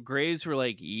 and the Greys were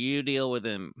like, "You deal with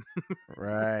him."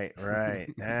 Right.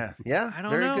 Yeah. I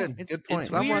don't Very know. Good. Good point.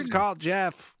 Someone call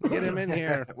Jeff. Get him in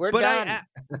here. We're done.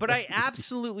 But I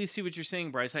absolutely see what you're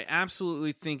saying, Bryce. I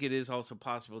absolutely think it is also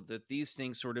possible that these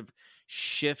things sort of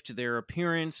shift their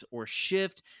appearance or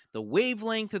shift the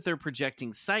wavelength that they're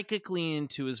projecting psychically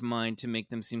into his mind to make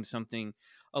them seem something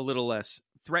a little less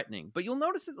threatening. But you'll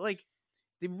notice that, like,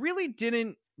 they really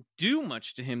didn't do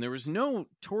much to him. There was no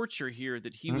torture here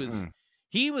that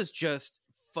he was just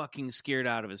fucking scared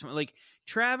out of his mind. Like,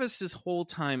 Travis this whole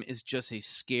time is just a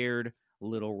scared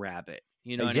little rabbit.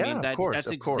 You know what I mean? That's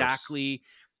exactly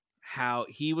how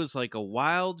he was, like a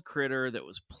wild critter that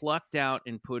was plucked out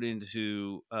and put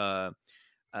into a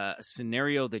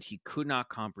scenario that he could not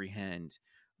comprehend.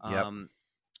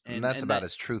 And that's about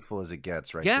as truthful as it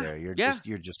gets there. You're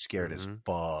just scared as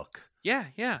fuck.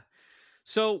 Yeah.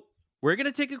 So we're going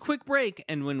to take a quick break,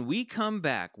 and when we come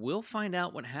back, we'll find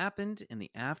out what happened in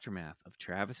the aftermath of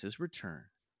Travis's return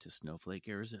to Snowflake,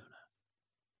 Arizona.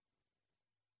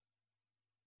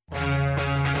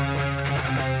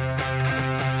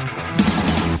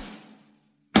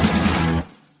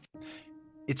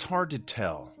 It's hard to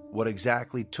tell what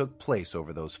exactly took place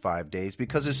over those 5 days,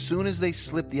 because as soon as they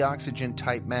slipped the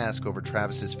oxygen-type mask over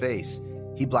Travis's face,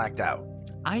 he blacked out.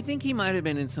 I think he might have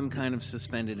been in some kind of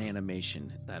suspended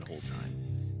animation that whole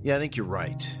time. Yeah, I think you're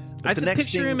right. I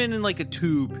picture him in like a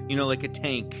tube, like a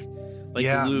tank. Like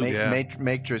Luke.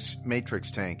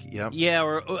 Matrix tank. Yep. Yeah,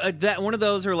 or that one of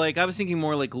those, or like I was thinking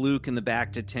more like Luke in the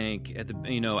bacta tank at the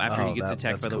after he gets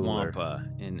attacked by the Wampa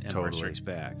in Empire Strikes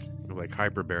Back. Like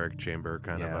hyperbaric chamber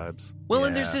kind of vibes. Well,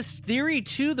 and there's this theory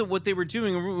too that what they were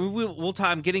doing. We'll talk.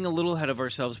 I'm getting a little ahead of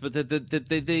ourselves, but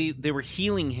that they were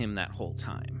healing him that whole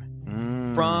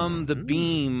time from the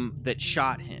beam that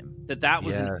shot him. That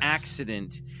was an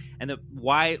accident, and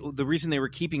the reason they were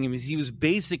keeping him is he was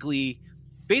basically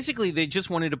they just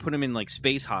wanted to put him in like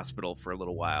space hospital for a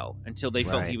little while until they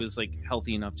felt he was like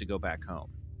healthy enough to go back home.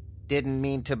 Didn't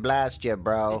mean to blast you,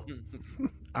 bro.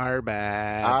 Our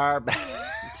bad.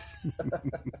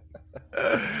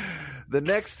 The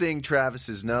next thing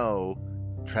Travis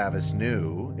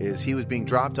knew is he was being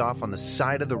dropped off on the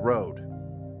side of the road,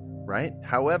 right?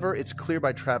 However, it's clear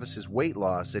by Travis's weight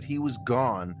loss that he was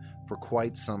gone for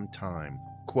quite some time.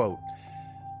 Quote,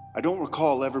 I don't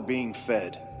recall ever being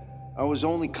fed. I was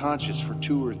only conscious for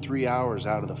 2 or 3 hours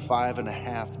out of the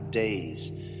 5.5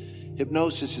 days.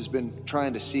 Hypnosis has been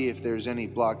trying to see if there's any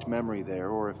blocked memory there,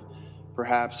 or if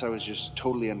perhaps I was just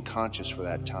totally unconscious for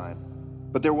that time.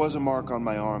 But there was a mark on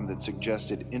my arm that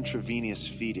suggested intravenous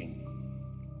feeding.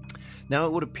 Now,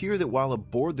 it would appear that while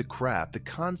aboard the craft, the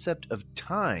concept of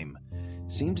time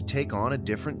seemed to take on a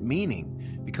different meaning,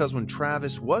 because when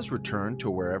Travis was returned to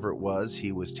wherever it was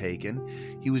he was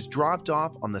taken, he was dropped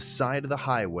off on the side of the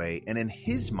highway, and in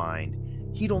his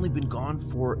mind, he'd only been gone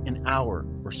for an hour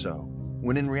or so,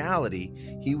 when in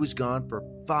reality, he was gone for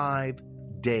 5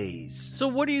 days. So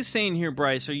what are you saying here,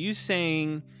 Bryce? Are you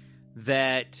saying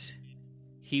that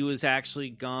he was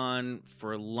actually gone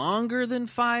for longer than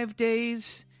 5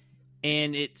 days,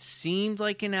 and it seemed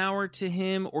like an hour to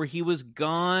him, or he was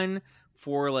gone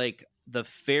for like the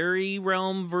fairy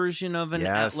realm version of an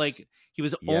hour, like he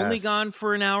was only gone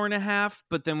for an hour and a half,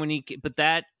 but then but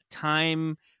that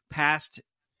time passed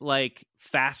like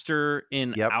faster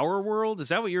in our world? Is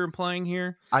that what you're implying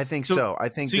here? I think so. I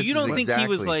think so. You don't think he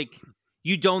was like,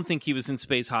 you don't think he was in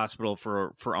space hospital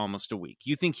for almost a week.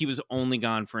 You think he was only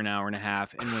gone for an hour and a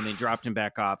half, and when they dropped him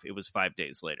back off, it was 5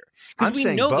 days later. Because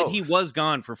we know that he was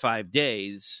gone for 5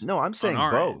 days. No, I'm saying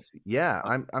both. Yeah,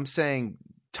 I'm saying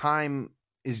time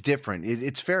is different.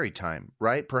 It's fairy time,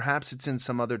 right? Perhaps it's in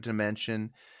some other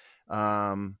dimension.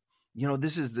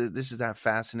 This is that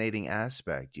fascinating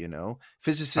aspect.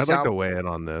 Physicists. I'd like to weigh in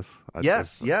on this.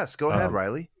 Yes. Go ahead,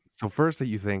 Riley. So first, that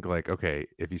you think like, okay,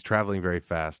 if he's traveling very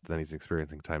fast, then he's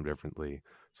experiencing time differently.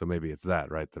 So maybe it's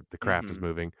that, right? The craft is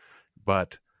moving,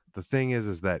 but the thing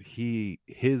is that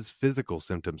his physical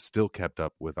symptoms still kept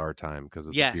up with our time because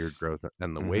of the beard growth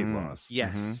and the weight loss.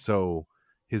 Yes. So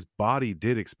his body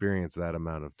did experience that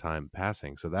amount of time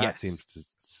passing. So that seems to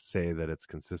say that it's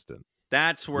consistent.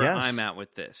 That's where I'm at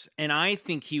with this. And I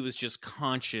think he was just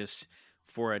conscious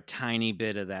for a tiny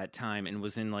bit of that time and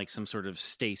was in like some sort of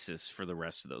stasis for the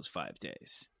rest of those 5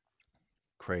 days.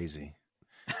 Crazy.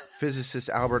 Physicist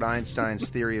Albert Einstein's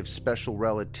theory of special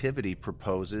relativity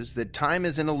proposes that time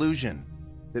is an illusion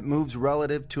that moves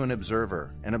relative to an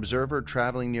observer. An observer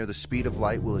traveling near the speed of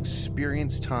light will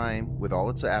experience time with all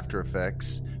its after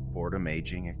effects, boredom,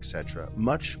 aging, etc.,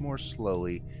 much more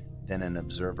slowly than an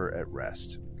observer at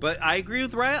rest. But I agree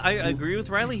with Riley. I agree with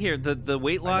Riley here. The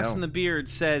weight loss in the beard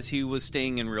says he was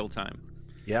staying in real time.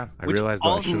 Yeah, I realized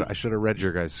that I should have read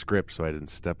your guys' script so I didn't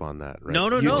step on that. Right? No,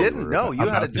 you didn't. No, you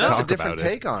had a different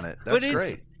take on it. That's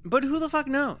great. But who the fuck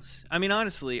knows? I mean,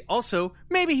 honestly. Also,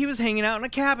 maybe he was hanging out in a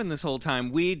cabin this whole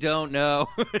time. We don't know.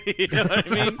 You know what I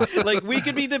mean? Like, we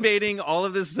could be debating all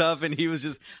of this stuff, and he was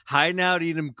just hiding out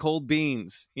eating cold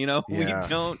beans. We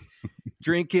don't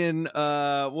drinking.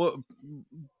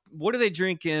 What do they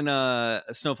drink in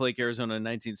Snowflake, Arizona in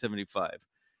 1975?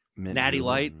 Natty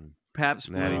Light,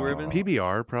 Pabst Blue Ribbon,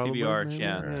 PBR, probably. PBR,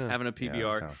 yeah. Having a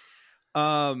PBR.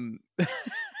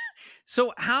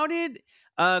 So how did?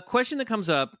 Question that comes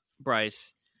up,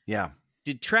 Bryce. Yeah.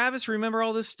 Did Travis remember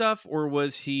all this stuff, or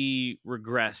was he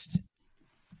regressed?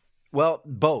 Well,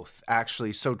 both,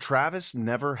 actually. So Travis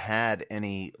never had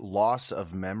any loss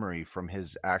of memory from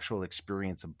his actual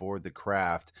experience aboard the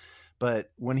craft.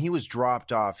 But when he was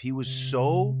dropped off, he was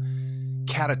so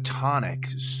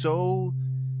catatonic, so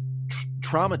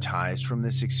traumatized from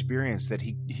this experience that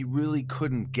he really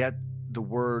couldn't get the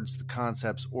words, the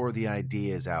concepts, or the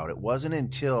ideas out. It wasn't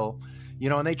until...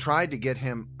 and they tried to get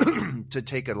him to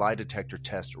take a lie detector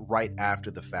test right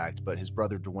after the fact, but his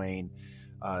brother Dwayne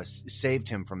saved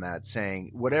him from that,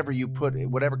 saying, whatever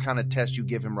kind of test you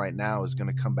give him right now is going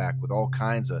to come back with all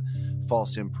kinds of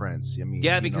false imprints. I mean,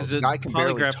 because the guy can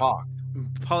barely talk.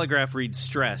 polygraph reads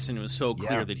stress, and it was so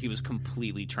clear Yeah. that he was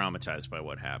completely traumatized by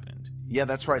what happened. Yeah,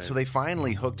 that's right. So they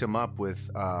finally hooked him up with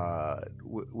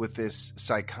this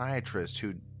psychiatrist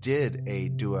who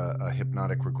did do a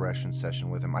hypnotic regression session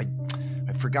with him.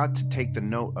 I forgot to take the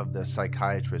note of the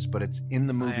psychiatrist, but it's in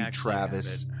the movie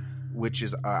Travis, which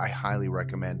is I highly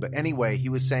recommend. But anyway, he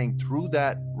was saying through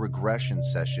that regression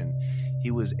session,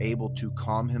 he was able to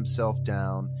calm himself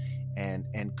down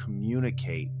and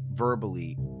communicate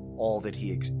verbally all that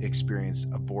he experienced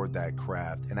aboard that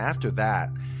craft. And after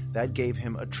that gave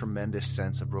him a tremendous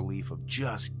sense of relief of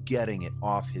just getting it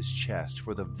off his chest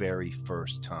for the very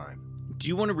first time. Do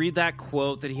you want to read that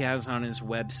quote that he has on his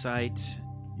website?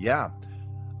 Yeah.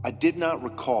 I did not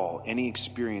recall any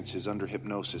experiences under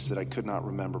hypnosis that I could not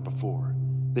remember before.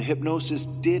 The hypnosis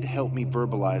did help me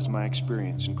verbalize my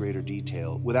experience in greater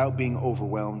detail without being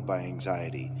overwhelmed by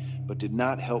anxiety, but did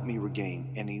not help me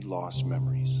regain any lost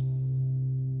memories.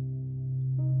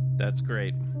 That's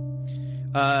great.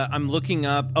 I'm looking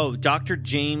up. Oh, Dr.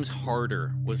 James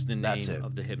Harder was the name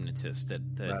of the hypnotist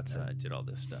that did all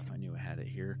this stuff. I knew I had it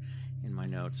here in my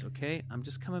notes. Okay, I'm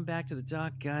just coming back to the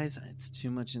doc, guys. It's too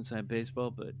much inside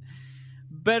baseball, but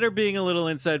better being a little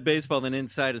inside baseball than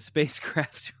inside a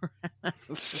spacecraft.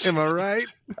 Am I right?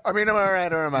 I mean, am I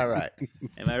right or am I right?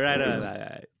 Am I right or am I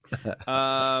right?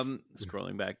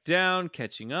 Scrolling back down,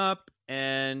 catching up,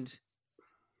 and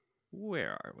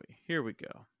where are we? Here we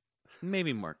go.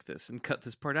 Maybe mark this and cut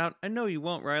this part out. I know you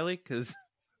won't, Riley, because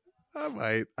I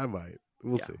might.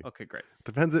 We'll see. Okay, great.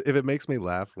 Depends if it makes me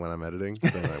laugh when I'm editing,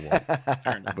 then I won't.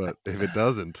 But if it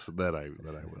doesn't, then I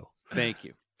will. Thank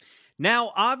you.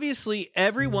 Now, obviously,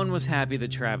 everyone was happy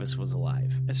that Travis was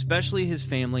alive, especially his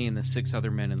family and the 6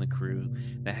 other men in the crew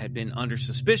that had been under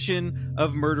suspicion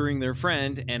of murdering their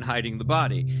friend and hiding the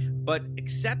body. But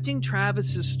accepting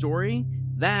Travis's story,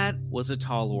 that was a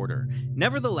tall order.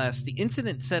 Nevertheless, the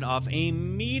incident set off a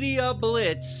media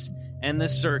blitz, and the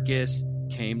circus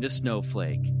came to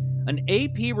Snowflake. An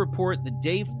AP report the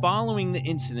day following the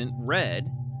incident read,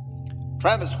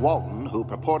 Travis Walton, who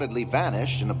purportedly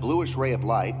vanished in a bluish ray of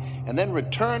light and then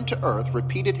returned to Earth,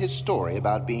 repeated his story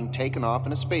about being taken off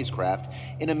in a spacecraft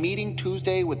in a meeting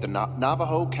Tuesday with the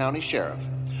Navajo County Sheriff.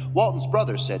 Walton's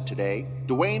brother said today,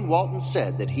 Dwayne Walton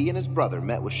said that he and his brother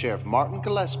met with Sheriff Martin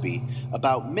Gillespie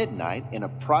about midnight in a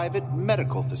private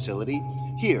medical facility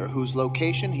here whose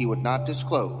location he would not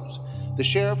disclose. The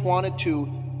sheriff wanted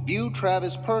to view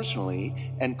Travis personally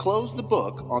and close the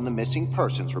book on the missing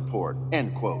persons report,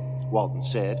 end quote. Walton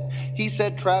said. He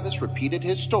said Travis repeated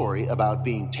his story about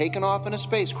being taken off in a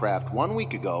spacecraft 1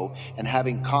 week ago and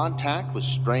having contact with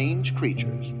strange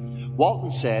creatures.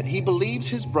 Walton said he believes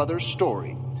his brother's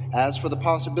story. As for the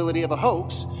possibility of a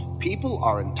hoax, people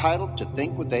are entitled to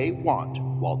think what they want,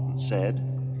 Walton said.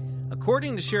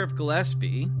 According to Sheriff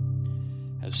Gillespie,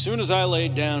 as soon as I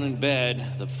laid down in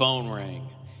bed, the phone rang.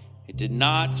 It did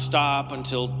not stop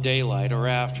until daylight or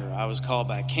after. I was called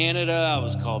by Canada, I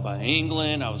was called by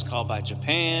England, I was called by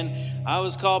Japan, I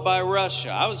was called by Russia,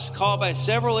 I was called by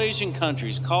several Asian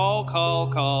countries. Call all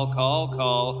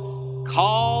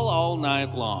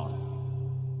night long.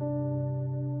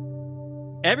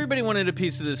 Everybody wanted a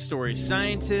piece of this story.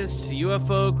 Scientists,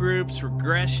 UFO groups,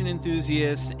 regression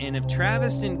enthusiasts, and if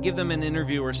Travis didn't give them an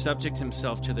interview or subject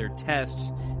himself to their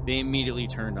tests, they immediately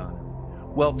turned on him.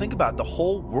 Well, think about it. The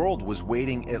whole world was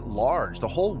waiting at large. The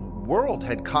whole world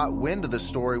had caught wind of the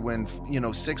story when,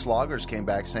 6 loggers came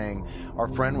back saying our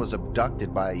friend was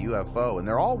abducted by a UFO, and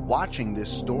they're all watching this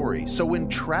story. So when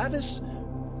Travis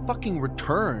fucking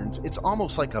returns, it's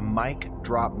almost like a mic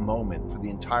drop moment for the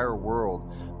entire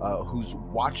world who's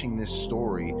watching this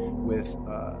story with,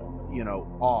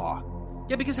 awe.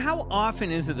 Yeah, because how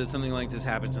often is it that something like this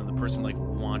happens and the person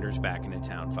wanders back into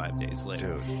town 5 days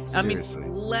later? Dude, seriously. I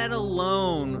mean, let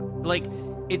alone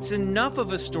it's enough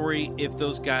of a story if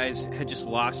those guys had just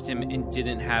lost him and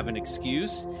didn't have an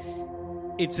excuse.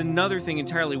 It's another thing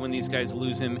entirely when these guys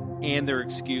lose him and their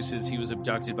excuse is he was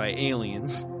abducted by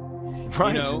aliens.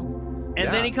 Right. And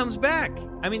then he comes back.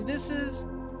 I mean,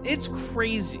 it's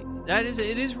crazy.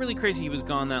 It is really crazy he was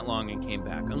gone that long and came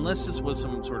back, unless this was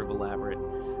some sort of elaborate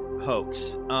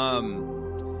hoax.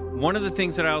 One of the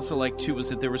things that I also liked too was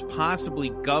that there was possibly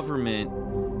government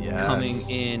coming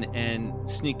in and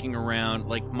sneaking around.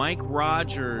 Like Mike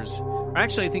Rogers, or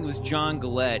actually I think it was John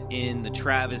Gillette in the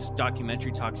Travis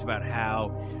documentary talks about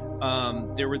how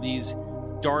there were these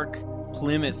dark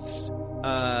Plymouths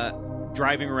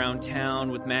driving around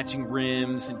town with matching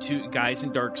rims and 2 guys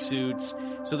in dark suits.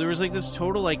 So there was this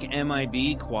total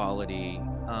MIB quality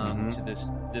to this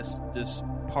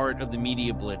part of the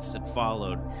media blitz that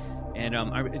followed. And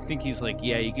I think he's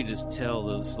you could just tell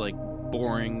those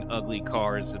boring, ugly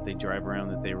cars that they drive around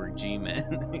that they were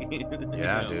G-men.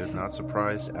 Yeah, dude, not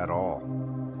surprised at all.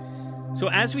 So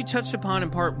as we touched upon in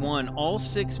part 1, all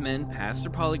 6 men passed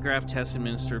their polygraph test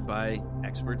administered by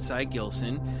expert Cy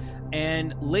Gilson.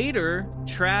 And later,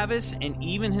 Travis and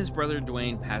even his brother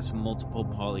Dwayne passed multiple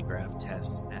polygraph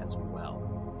tests as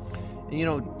well. You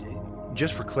know,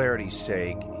 just for clarity's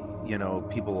sake, you know,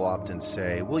 people will often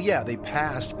say, well, yeah, they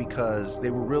passed because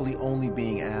they were really only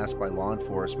being asked by law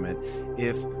enforcement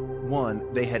if,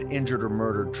 one, they had injured or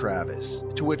murdered Travis.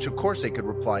 To which, of course, they could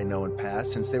reply no and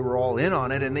pass since they were all in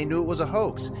on it and they knew it was a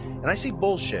hoax. And I say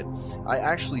bullshit. I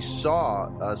actually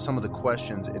saw some of the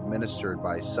questions administered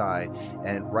by Cy,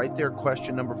 and right there,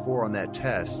 question number 4 on that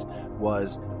test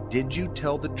was, did you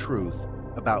tell the truth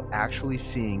about actually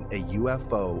seeing a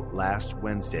UFO last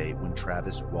Wednesday when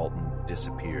Travis Walton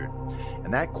disappeared?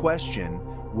 And that question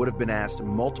would have been asked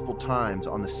multiple times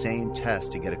on the same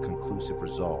test to get a conclusive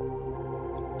result.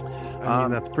 I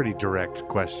mean, that's a pretty direct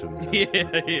question.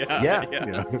 Yeah.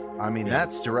 I mean,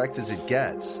 that's direct as it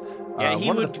gets. Yeah,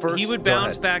 he would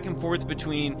bounce back and forth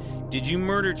between, did you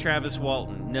murder Travis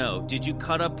Walton? No. Did you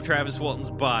cut up Travis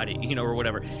Walton's body? You know, or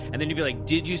whatever. And then he'd be like,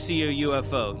 did you see a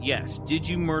UFO? Yes. Did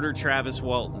you murder Travis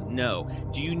Walton? No.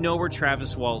 Do you know where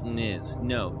Travis Walton is?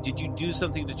 No. Did you do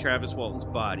something to Travis Walton's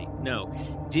body? No.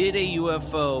 Did a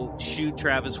UFO shoot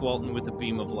Travis Walton with a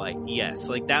beam of light? Yes.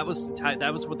 Like that was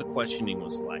what the questioning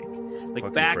was like. Like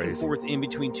Fucking back crazy. and forth in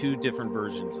between 2 different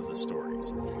versions of the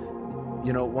stories.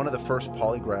 You know, one of the first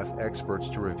polygraph experts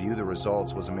to review the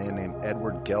results was a man named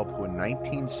Edward Gelb, who in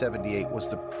 1978 was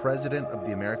the president of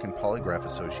the American Polygraph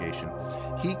Association.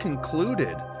 He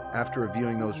concluded, after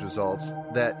reviewing those results,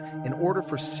 that in order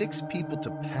for 6 people to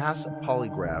pass a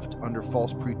polygraph under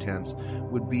false pretense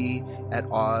would be at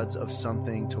odds of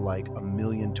something to like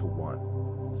 1,000,000 to 1.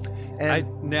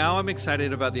 And now I'm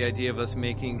excited about the idea of us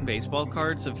making baseball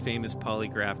cards of famous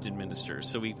polygraph administrators.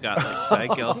 So we've got like Cy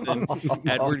Gelson,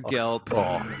 Edward Gelb.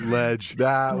 Ledge.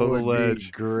 That would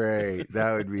ledge. be great.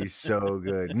 That would be so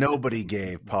good. Nobody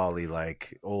gave Polly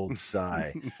like old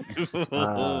Cy.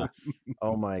 Oh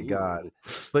my God.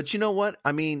 But you know what?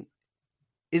 I mean,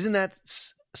 isn't that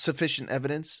sufficient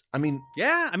evidence? I mean,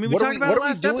 yeah. I mean, we talked about it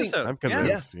last episode. I'm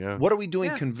convinced. Yeah. What are we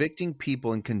doing convicting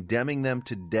people and condemning them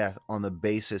to death on the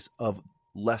basis of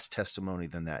less testimony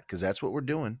than that? Because that's what we're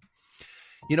doing.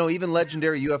 You know, even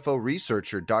legendary UFO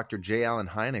researcher Dr. J. Allen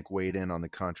Hynek weighed in on the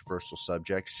controversial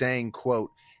subject, saying,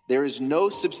 quote, "There is no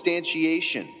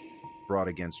substantiation brought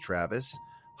against Travis."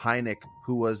 Hynek,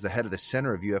 who was the head of the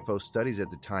Center of UFO Studies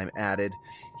at the time, added,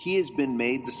 "He has been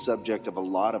made the subject of a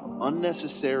lot of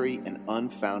unnecessary and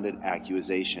unfounded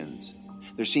accusations.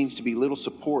 There seems to be little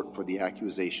support for the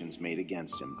accusations made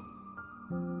against him."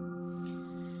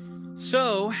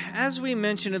 So, as we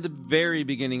mentioned at the very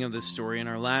beginning of the story in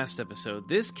our last episode,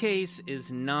 this case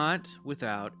is not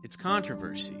without its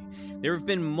controversy. There have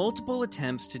been multiple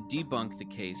attempts to debunk the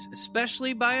case,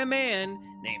 especially by a man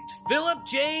named Philip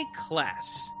J.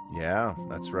 Klass. Yeah,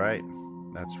 that's right.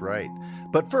 That's right.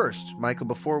 But first, Michael,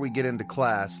 before we get into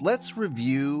Klass, let's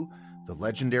review the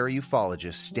legendary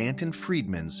ufologist Stanton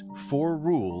Friedman's 4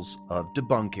 rules of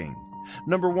debunking.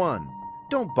 Number 1,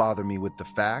 don't bother me with the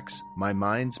facts. My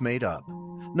mind's made up.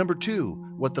 Number 2,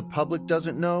 what the public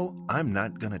doesn't know, I'm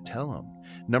not going to tell them.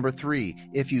 Number 3,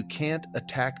 if you can't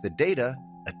attack the data,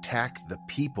 attack the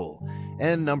people.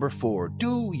 And number 4,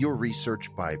 do your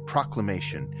research by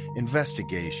proclamation.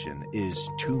 Investigation is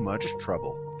too much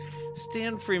trouble.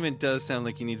 Stan Freeman does sound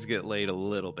like he needs to get laid a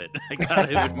little bit. I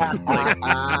gotta admit.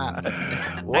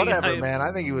 Whatever, man.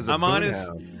 I think he was a I'm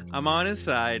on his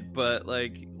side, but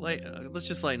like let's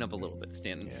just lighten up a little bit,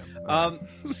 Stan. Yeah.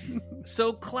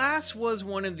 So Klass was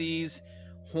one of these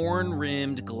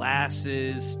horn-rimmed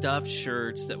glasses, stuffed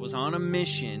shirts that was on a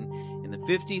mission in the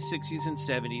 50s, 60s, and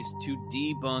 70s to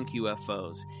debunk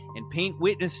UFOs and paint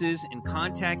witnesses and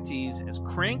contactees as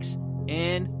cranks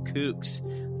and kooks.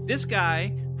 This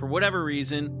guy, for whatever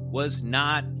reason, was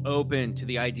not open to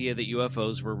the idea that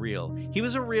UFOs were real. He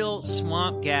was a real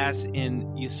swamp gas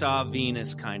and you saw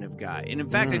Venus kind of guy. And in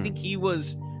fact, I think he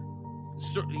was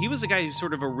the guy who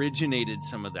sort of originated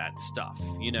some of that stuff,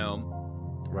 you know?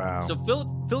 Wow. So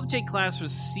Philip J. Klass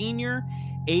was senior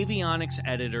avionics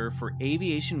editor for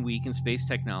Aviation Week and Space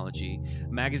Technology,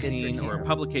 a magazine or a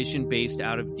publication based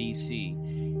out of D.C.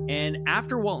 And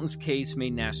after Walton's case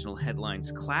made national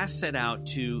headlines, Klass set out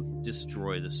to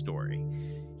destroy the story.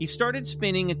 He started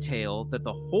spinning a tale that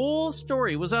the whole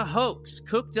story was a hoax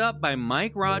cooked up by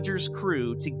Mike Rogers'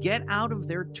 crew to get out of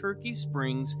their Turkey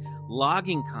Springs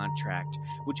logging contract,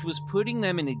 which was putting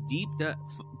them in a deep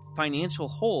financial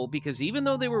hole because even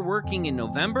though they were working in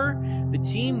November, the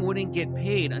team wouldn't get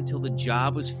paid until the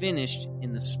job was finished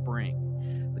in the spring.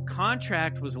 The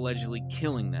contract was allegedly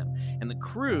killing them, and the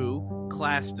crew,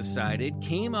 Class decided,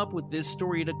 came up with this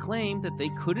story to claim that they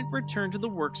couldn't return to the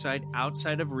worksite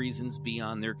outside of reasons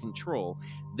beyond their control,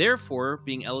 therefore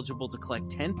being eligible to collect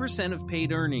 10% of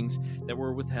paid earnings that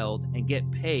were withheld and get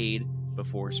paid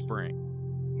before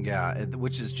spring. Yeah,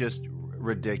 which is just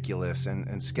ridiculous,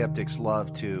 and skeptics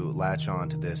love to latch on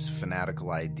to this fanatical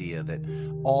idea that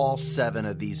all 7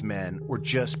 of these men were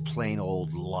just plain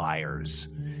old liars,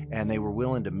 and they were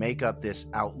willing to make up this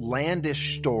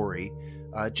outlandish story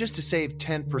just to save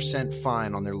 10%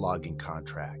 fine on their logging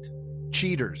contract.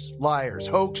 Cheaters, liars,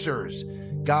 hoaxers.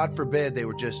 God forbid they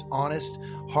were just honest,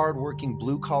 hardworking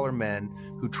blue-collar men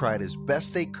who tried as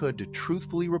best they could to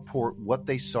truthfully report what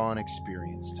they saw and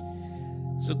experienced.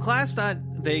 So Class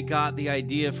thought they got the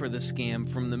idea for the scam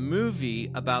from the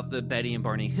movie about the Betty and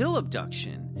Barney Hill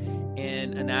abduction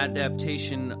and an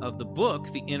adaptation of the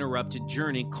book, The Interrupted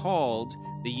Journey, called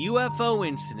The UFO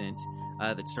Incident,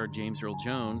 that starred James Earl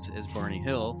Jones as Barney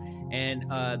Hill. And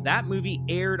that movie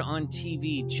aired on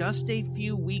TV just a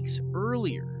few weeks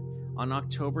earlier on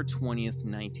October 20th,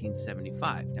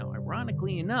 1975. Now,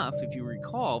 ironically enough, if you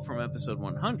recall from episode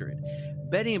 100,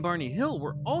 Betty and Barney Hill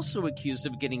were also accused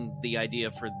of getting the idea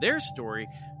for their story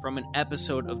from an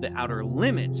episode of The Outer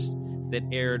Limits that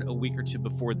aired a week or two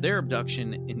before their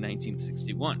abduction in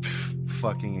 1961.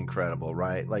 Fucking incredible,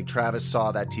 right? Like, Travis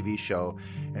saw that TV show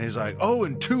and he's like, oh,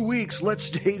 in 2 weeks, let's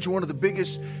stage one of the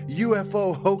biggest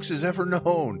UFO hoaxes ever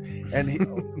known. And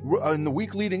in the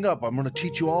week leading up, I'm going to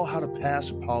teach you all how to pass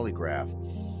a polygraph.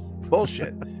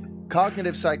 Bullshit.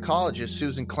 Cognitive psychologist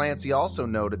Susan Clancy also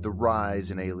noted the rise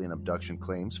in alien abduction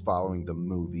claims following the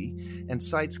movie and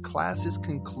cites Class's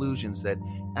conclusions that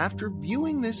after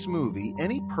viewing this movie,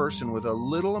 any person with a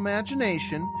little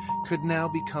imagination could now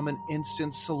become an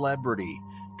instant celebrity,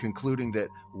 concluding that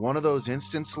one of those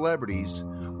instant celebrities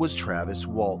was Travis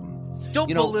Walton.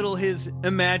 Don't belittle his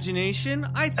imagination.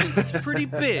 I think it's pretty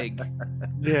big.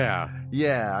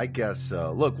 Yeah, I guess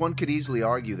so. Look, one could easily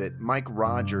argue that Mike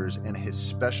Rogers and his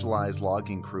specialized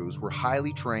logging crews were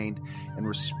highly trained and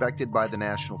respected by the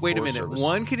National Forest Service. Wait a minute.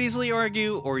 One could easily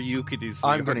argue, or you could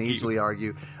easily argue? I'm going to easily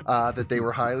argue that they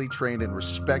were highly trained and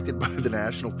respected by the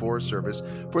National Forest Service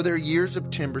for their years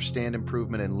of timber stand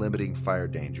improvement and limiting fire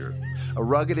danger. A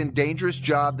rugged and dangerous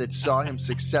job that saw him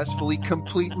successfully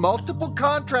complete multiple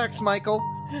contracts, Michael.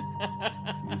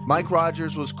 Mike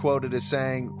Rogers was quoted as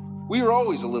saying, "We were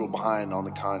always a little behind on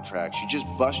the contracts. You just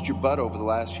bust your butt over the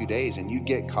last few days and you'd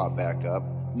get caught back up.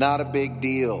 Not a big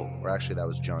deal." Or actually, that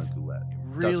was John Goulet.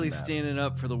 Really standing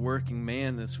up for the working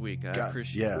man this week. I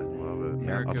appreciate it. Love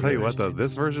it. I'll tell you what, though,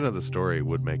 this version of the story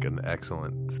would make an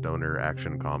excellent stoner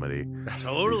action comedy.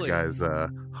 Totally. These guys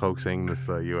hoaxing this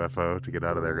UFO to get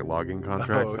out of their logging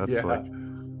contract.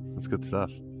 That's good stuff.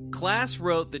 Class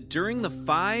wrote that during the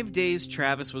 5 days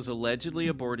Travis was allegedly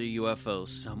aboard a UFO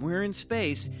somewhere in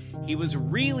space, he was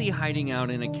really hiding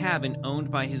out in a cabin owned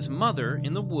by his mother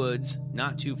in the woods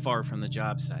not too far from the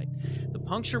job site. The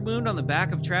puncture wound on the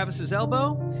back of Travis's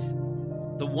elbow,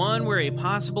 the one where a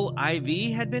possible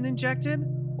IV had been injected,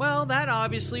 well, that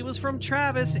obviously was from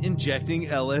Travis injecting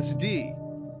LSD.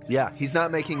 Yeah, he's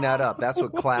not making that up. That's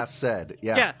what Class said.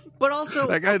 Yeah, but also...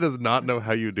 That guy does not know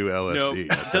how you do LSD.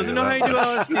 No, doesn't know how you do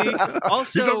LSD.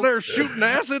 Also, he's up there shooting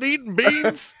acid, eating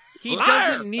beans. He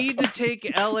doesn't need to take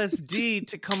LSD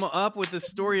to come up with a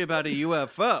story about a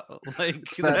UFO. Like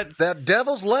that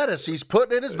devil's lettuce he's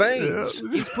putting in his veins.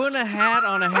 Yeah. He's putting a hat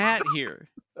on a hat here.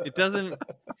 It doesn't...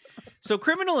 So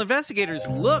criminal investigators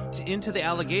looked into the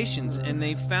allegations and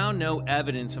they found no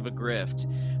evidence of a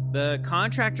grift. The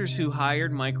contractors who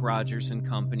hired Mike Rogers and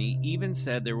company even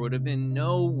said there would have been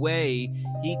no way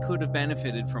he could have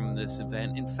benefited from this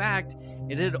event. In fact,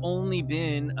 it had only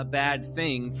been a bad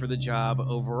thing for the job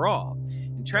overall.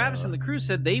 And Travis and the crew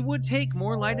said they would take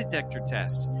more lie detector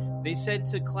tests. They said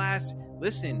to Class,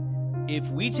 listen, if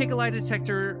we take a lie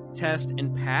detector test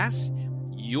and pass,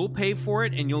 you'll pay for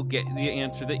it and you'll get the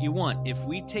answer that you want. If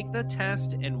we take the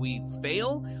test and we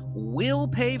fail, we'll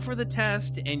pay for the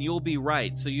test and you'll be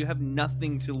right. So you have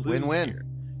nothing to lose here.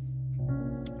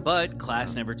 But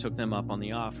Class never took them up on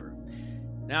the offer.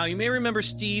 Now, you may remember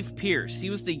Steve Pierce.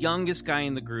 He was the youngest guy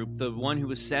in the group, the one who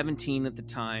was 17 at the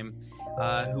time,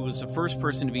 who was the first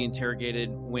person to be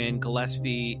interrogated when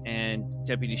Gillespie and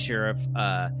Deputy Sheriff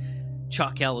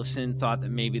Chuck Ellison thought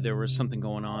that maybe there was something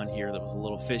going on here that was a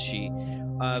little fishy.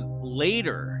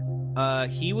 Later,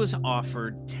 he was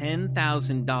offered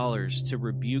 $10,000 to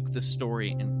rebuke the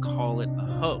story and call it a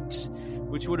hoax,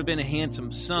 which would have been a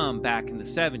handsome sum back in the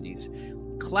 70s.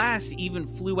 Klass even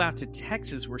flew out to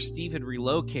Texas, where Steve had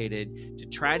relocated, to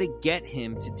try to get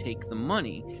him to take the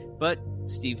money, but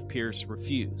Steve Pierce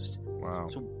refused. Wow.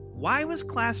 So why was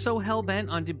Klass so hell-bent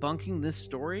on debunking this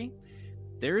story?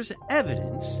 There's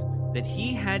evidence that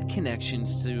he had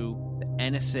connections to the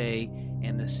NSA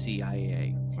and the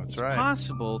CIA. That's it's right.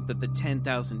 possible that the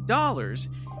 $10,000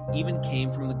 even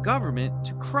came from the government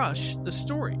to crush the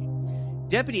story.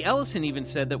 Deputy Ellison even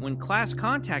said that when Klass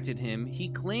contacted him, he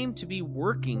claimed to be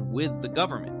working with the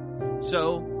government.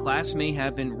 So Klass may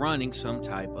have been running some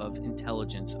type of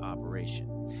intelligence operation.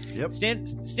 Yep.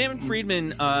 Stanton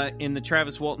Friedman in the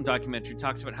Travis Walton documentary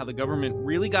talks about how the government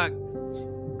really got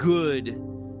good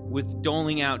with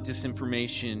doling out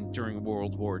disinformation during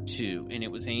World War II, and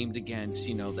it was aimed against,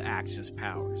 the Axis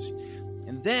powers.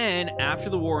 And then, after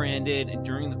the war ended and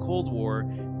during the Cold War,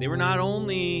 they were not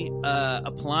only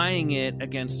applying it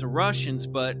against the Russians,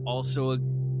 but also,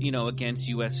 against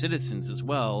U.S. citizens as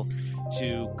well,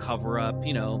 to cover up,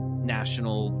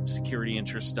 national security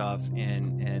interest stuff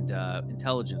and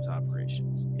intelligence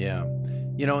operations. Yeah.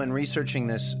 In researching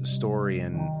this story,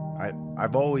 and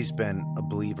I've always been a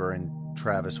believer in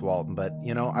Travis Walton, but,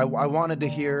 I wanted to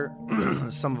hear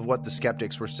some of what the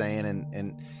skeptics were saying,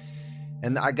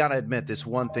 and I got to admit, this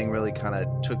one thing really kind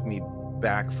of took me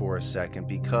back for a second,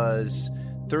 because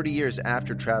 30 years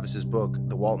after Travis's book,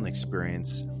 The Walton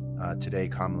Experience, today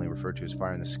commonly referred to as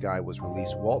Fire in the Sky, was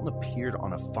released, Walton appeared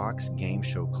on a Fox game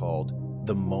show called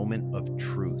The Moment of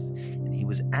Truth, and he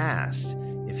was asked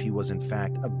if he was in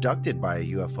fact abducted by a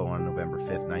UFO on November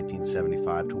 5th,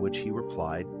 1975, to which he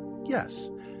replied, yes.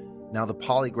 Now, the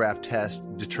polygraph test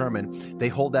determined they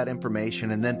hold that information,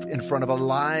 and then in front of a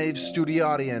live studio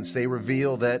audience, they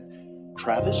reveal that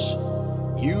Travis,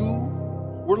 you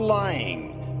were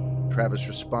lying. Travis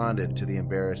responded to the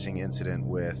embarrassing incident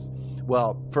with,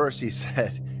 well, first he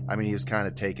said, he was kind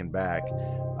of taken back,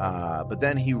 but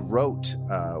then he wrote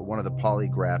one of the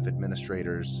polygraph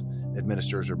administrators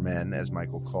or men, as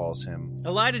Michael calls him.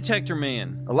 A lie detector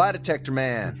man. A lie detector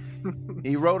man.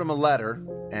 He wrote him a letter,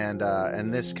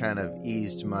 and this kind of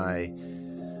eased my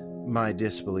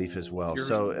disbelief as well.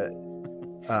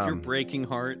 Your breaking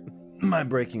heart. My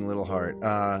breaking little heart.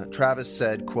 Travis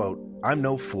said, quote, "I'm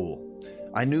no fool.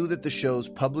 I knew that the show's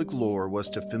public lure was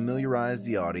to familiarize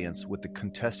the audience with the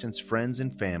contestant's friends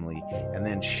and family, and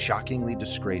then shockingly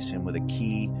disgrace him with a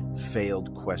key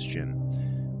failed question.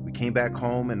 We came back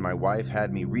home, and my wife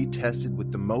had me retested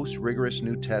with the most rigorous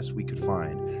new tests we could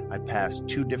find. I passed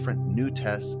 2 different new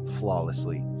tests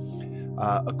flawlessly.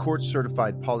 A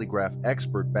court-certified polygraph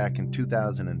expert back in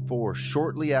 2004,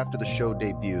 shortly after the show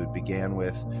debuted, began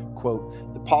with,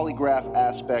 quote, "The polygraph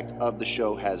aspect of the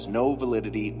show has no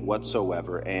validity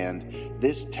whatsoever, and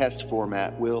this test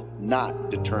format will not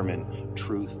determine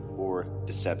truth or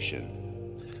deception."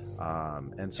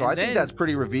 And I think that's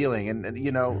pretty revealing.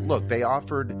 And look, they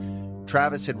offered,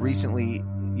 Travis had recently,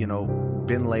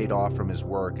 been laid off from his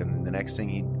work, and the next thing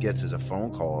he gets is a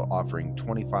phone call offering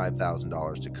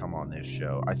 $25,000 to come on this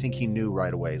show. I think he knew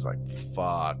right away. He's like,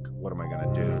 fuck, what am I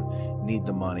going to do? Need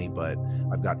the money, but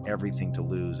I've got everything to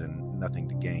lose and nothing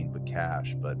to gain but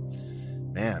cash. But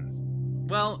man.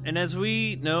 Well, and as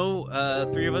we know,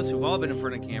 3 of us who've all been in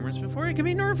front of cameras before, it can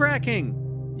be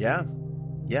nerve-wracking. Yeah.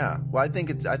 Yeah. Well, I think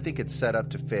it's set up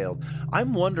to fail.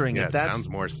 I'm wondering if that sounds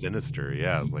more sinister.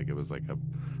 Yeah. It was like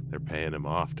they're paying him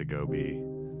off to go be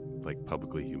like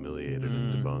publicly humiliated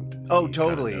and debunked. Oh,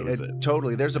 totally.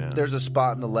 Totally. There's a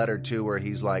spot in the letter too where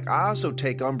he's like, I also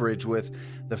take umbrage with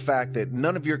the fact that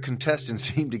none of your contestants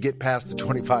seem to get past the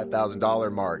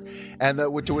 $25,000 mark. And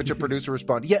to which a producer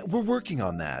responded, yeah, we're working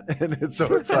on that. And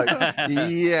so it's like,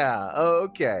 yeah,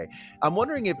 okay. I'm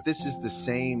wondering if this is the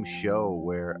same show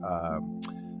where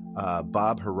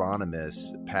Bob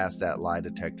Hieronymus passed that lie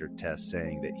detector test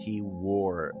saying that he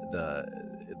wore the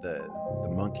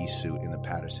monkey suit in the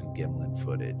Patterson-Gimlin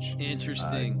footage.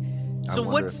 Interesting. So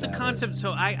what's the concept?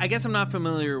 So I guess I'm not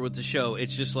familiar with the show.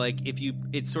 It's just like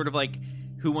it's sort of like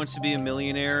Who Wants to Be a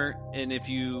Millionaire, and if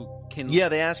you can,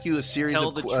 they ask you a series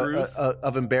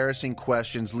of embarrassing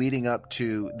questions leading up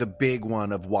to the big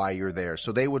one of why you're there.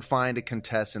 So they would find a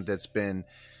contestant that's been,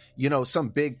 some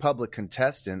big public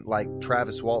contestant like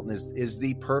Travis Walton is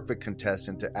the perfect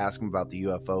contestant to ask him about the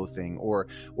UFO thing, or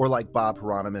like Bob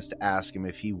Hieronymus to ask him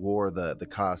if he wore the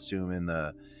costume in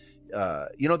the,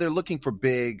 they're looking for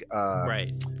big,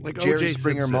 right, like Jerry O.J.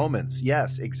 Springer Simpson moments.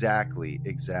 Yes, exactly.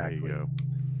 There you go.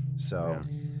 So,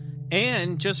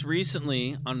 and just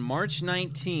recently on March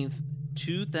 19th,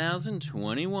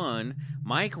 2021,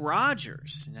 Mike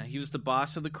Rogers, now he was the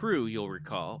boss of the crew, you'll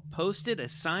recall, posted a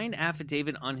signed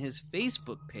affidavit on his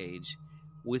Facebook page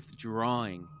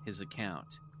withdrawing his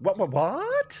account.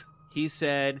 What? He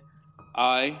said,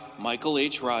 I, Michael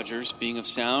H. Rogers, being of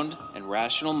sound and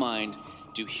rational mind,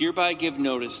 do hereby give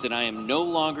notice that I am no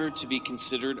longer to be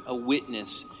considered a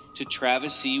witness to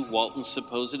Travis C. Walton's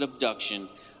supposed abduction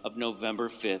of November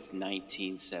 5th,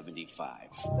 1975.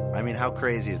 I mean, how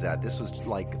crazy is that? This was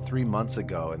like 3 months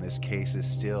ago, and this case is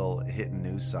still hitting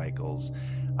news cycles.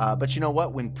 But you know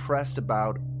what? When pressed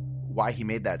about why he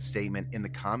made that statement in the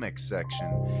comics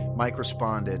section, Mike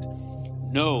responded,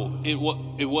 No, it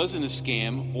wasn't a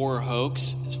scam or a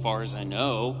hoax, as far as I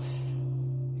know.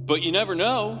 But you never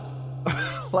know.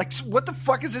 Like, what the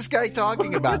fuck is this guy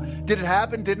talking about? Did it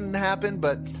happen? Didn't happen?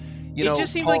 But, you know, it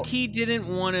just seemed like he didn't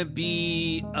want to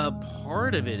be a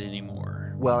part of it anymore.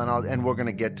 Well, and we're going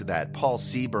to get to that. Paul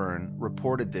Seaburn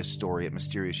reported this story at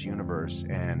Mysterious Universe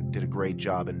and did a great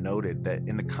job and noted that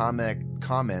in the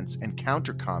comments and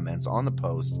counter comments on the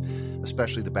post,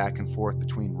 especially the back and forth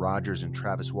between Rogers and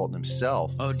Travis Walton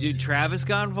himself. Oh, dude, Travis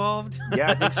got involved?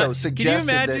 Yeah, I think so. Can you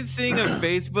imagine seeing a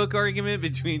Facebook argument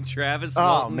between Travis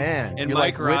Walton and you're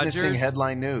Mike like Rogers? Witnessing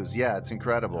headline news. Yeah, it's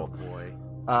incredible. Oh, boy.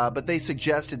 But he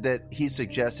suggested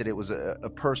it was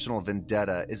a personal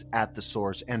vendetta is at the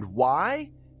source. And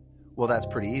why? Well, that's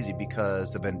pretty easy,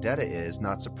 because the vendetta is,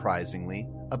 not surprisingly,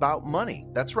 about money.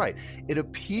 That's right. It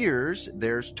appears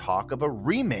there's talk of a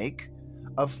remake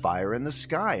of Fire in the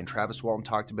Sky, and Travis Walton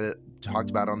talked about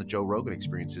it on the Joe Rogan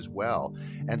Experience as well.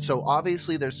 And so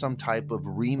obviously there's some type of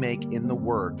remake in the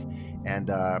work, and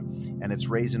it's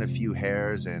raising a few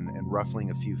hairs and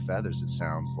ruffling a few feathers, it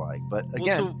sounds like. But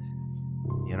again,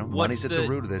 money's at the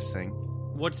root of this thing.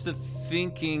 What's the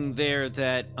thinking there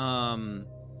that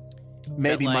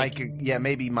maybe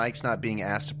maybe Mike's not being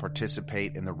asked to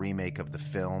participate in the remake of the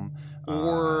film,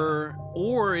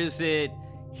 or is it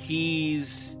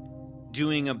he's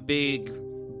doing a big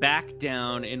back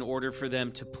down in order for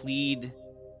them to plead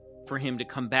for him to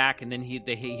come back, and then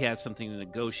he has something to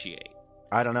negotiate?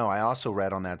 I don't know. I also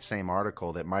read on that same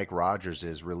article that Mike Rogers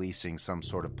is releasing some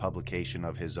sort of publication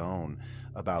of his own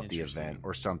about the event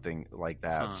or something like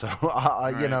that. So,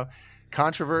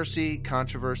 controversy.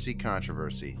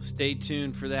 Stay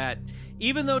tuned for that.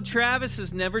 Even though Travis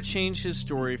has never changed his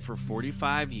story for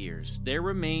 45 years, there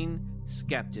remain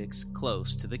skeptics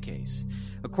close to the case.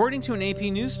 According to an AP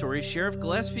News story, Sheriff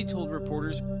Gillespie told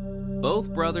reporters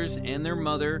both brothers and their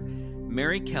mother,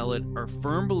 Mary Kellett, are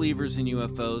firm believers in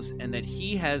UFOs and that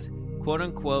he has,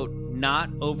 quote-unquote, not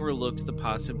overlooked the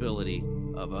possibility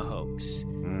of a hoax.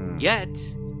 Yet,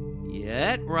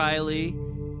 Riley,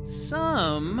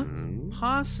 some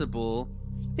possible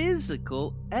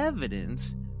physical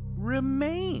evidence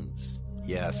remains.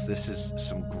 Yes, this is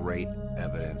some great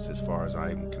evidence as far as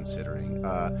I'm considering.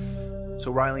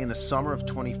 So, Riley, in the summer of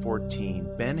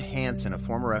 2014, Ben Hansen, a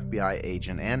former FBI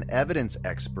agent and evidence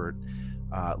expert,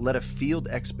 led a field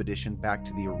expedition back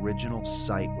to the original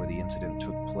site where the incident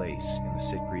took place in the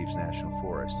Sitgreaves National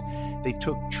Forest. They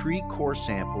took tree core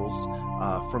samples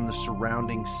from the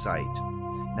surrounding site.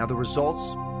 Now, the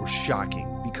results were shocking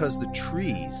because the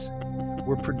trees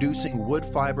were producing wood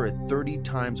fiber at 30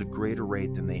 times a greater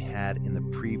rate than they had in the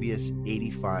previous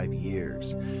 85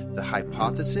 years. The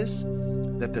hypothesis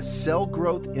that the cell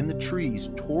growth in the trees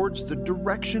towards the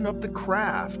direction of the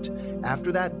craft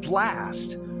after that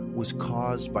blast was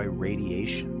caused by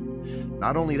radiation.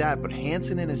 Not only that, but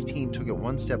Hansen and his team took it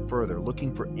one step further,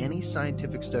 looking for any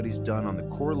scientific studies done on the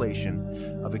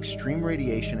correlation of extreme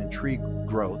radiation and tree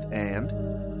growth, and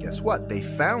guess what? They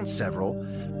found several,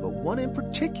 but one in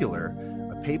particular,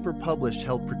 a paper published,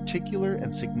 held particular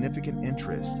and significant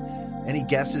interest. Any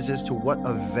guesses as to what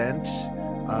event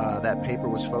that paper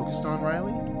was focused on,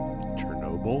 Riley?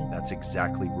 Chernobyl? That's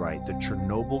exactly right. The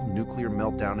Chernobyl nuclear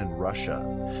meltdown in Russia.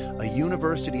 A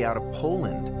university out of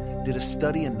Poland did a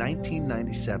study in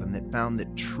 1997 that found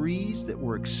that trees that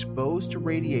were exposed to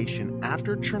radiation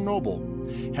after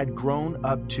Chernobyl had grown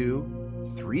up to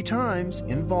 3 times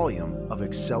in volume of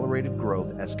accelerated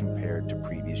growth as compared to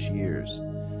previous years.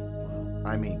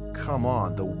 I mean, come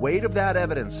on. The weight of that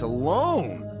evidence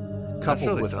alone,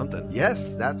 coupled with something.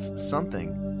 Yes, that's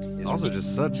something. Also,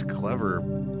 just such clever,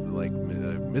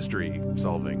 mystery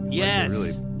solving. Yes.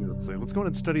 It's like, let's go in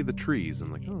and study the trees,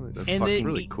 and that's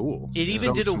really cool. It even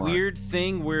So did smart. a weird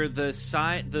thing where the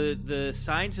sides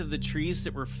of the trees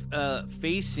that were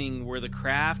facing where the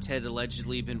craft had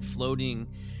allegedly been floating,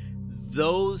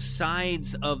 those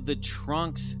sides of the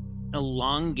trunks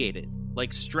elongated,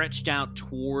 like stretched out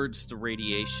towards the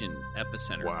radiation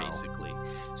epicenter, basically.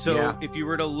 So if you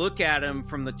were to look at them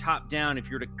from the top down, if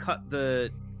you were to cut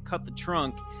the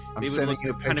trunk, they would look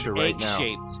kind of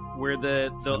egg-shaped, where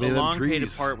the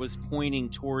elongated part was pointing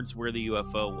towards where the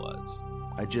UFO was.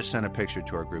 I just sent a picture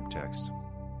to our group text.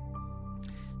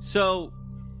 So,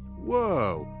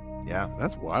 Whoa. Yeah.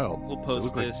 That's wild. we'll They post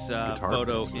look like this guitar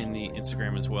photo picks or in the something.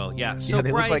 Instagram as well. Yeah. So Yeah,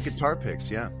 they Bryce, look like guitar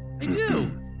picks, yeah. They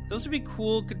do. Those would be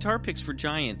cool guitar picks for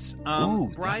Giants.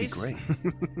 Ooh, Bryce, that'd be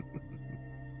great.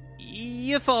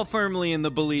 you fall firmly in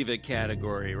the believe it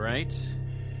category, right?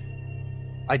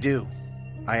 I do.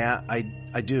 I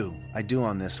do. I do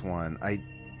on this one.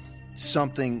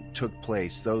 Something took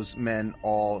place. Those men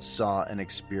all saw and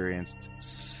experienced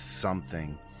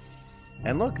something.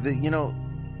 And look,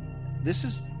 this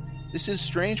is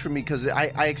strange for me because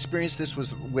I experienced this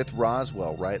with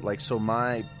Roswell, right? Like, so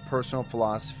my personal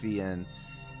philosophy and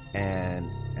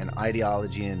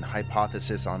ideology and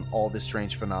hypothesis on all this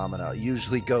strange phenomena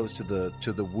usually goes to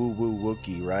the woo-woo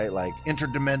Wookiee, right? Like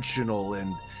interdimensional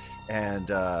and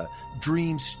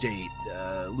dream state,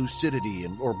 lucidity,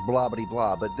 and or blah blah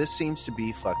blah. But this seems to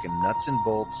be fucking nuts and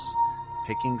bolts,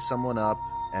 picking someone up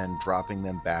and dropping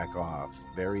them back off.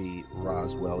 Very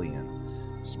Roswellian.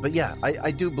 But yeah,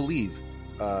 I do believe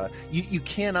you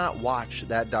cannot watch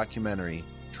that documentary,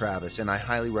 Travis, and I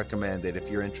highly recommend that if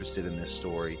you're interested in this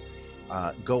story,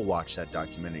 go watch that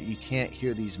documentary. You can't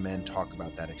hear these men talk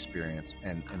about that experience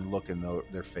and look in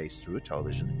their face through a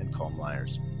television and call them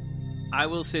liars. I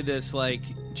will say this, like,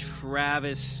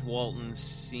 Travis Walton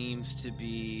seems to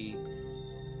be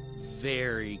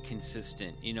very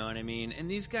consistent, you know what I mean? And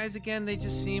these guys, again, they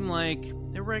just seem like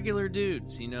they're regular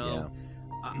dudes, you know?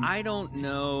 Yeah. I don't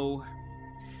know,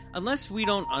 unless we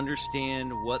don't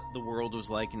understand what the world was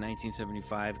like in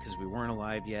 1975 because we weren't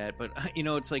alive yet, but, you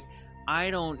know, it's like,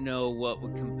 I don't know what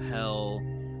would compel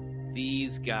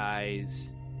these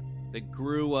guys that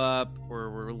grew up or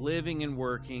were living and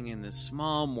working in this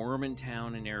small Mormon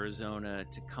town in Arizona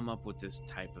to come up with this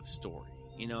type of story.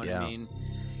 You know what I mean?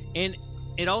 And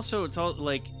it's all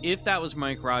like, if that was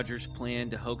Mike Rogers' plan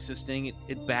to hoax this thing,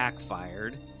 it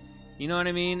backfired. You know what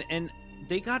I mean? And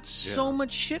they got so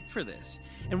much shit for this.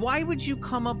 And why would you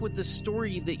come up with a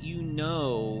story that you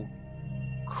know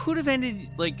could have ended,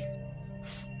 like,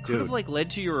 could have, like,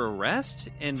 led to your arrest?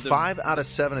 And 5 out of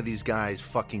 7 of these guys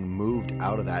fucking moved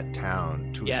out of that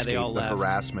town to escape the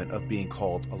harassment of being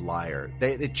called a liar.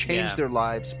 They changed their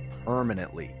lives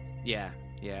permanently. Yeah.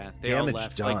 They Damage all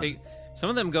left. done. Like, some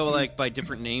of them go, like, by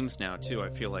different names now too, I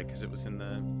feel like, because it was in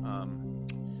the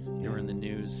they were in the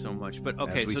news so much. But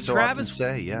okay, as we so Travis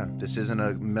Travis, say, this isn't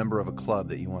a member of a club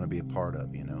that you want to be a part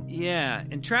of, you know. Yeah,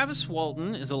 and Travis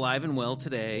Walton is alive and well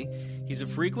today. He's a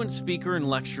frequent speaker and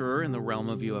lecturer in the realm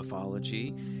of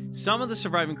ufology. Some of the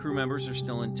surviving crew members are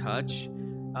still in touch.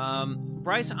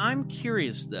 Bryce, I'm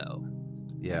curious though.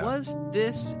 Yeah. Was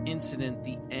this incident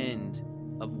the end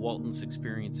of Walton's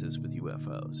experiences with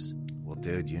UFOs? Well,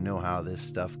 dude, you know how this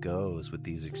stuff goes with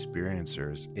these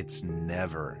experiencers. It's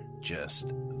never just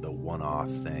the one-off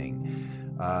thing.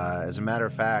 As a matter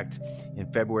of fact,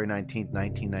 in February 19th,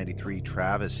 1993,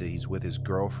 Travis, he's with his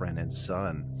girlfriend and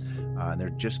son, and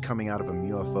they're just coming out of a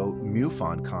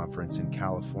MUFON conference in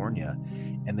California,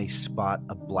 and they spot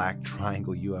a black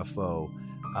triangle UFO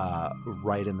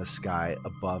right in the sky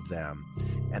above them.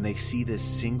 And they see this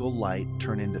single light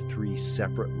turn into 3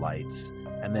 separate lights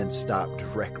and then stop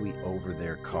directly over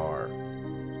their car.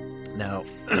 Now,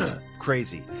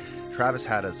 crazy. Travis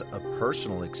had a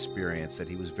personal experience that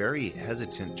he was very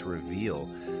hesitant to reveal,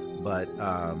 but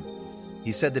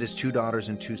he said that his 2 daughters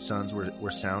and 2 sons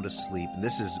were sound asleep. And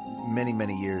this is many,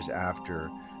 many years after,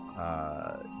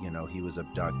 he was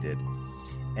abducted.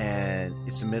 And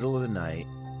it's the middle of the night,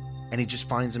 and he just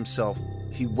finds himself,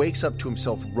 he wakes up to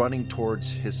himself running towards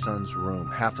his son's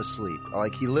room, half asleep.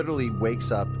 Like, he literally wakes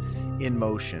up in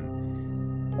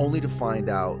motion, only to find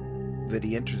out that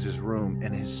he enters his room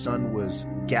and his son was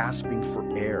gasping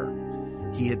for air.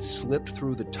 He had slipped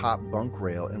through the top bunk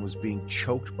rail and was being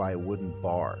choked by a wooden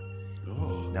bar.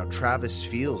 Oh. Now, Travis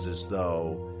feels as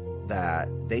though that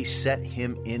they set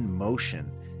him in motion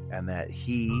and that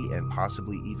he and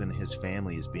possibly even his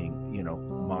family is being,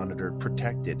 monitored,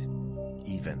 protected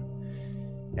even.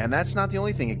 And that's not the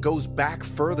only thing. It goes back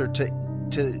further to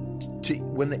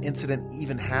when the incident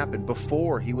even happened,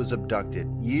 before he was abducted,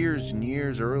 years and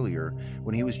years earlier,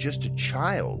 when he was just a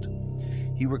child.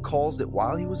 He recalls that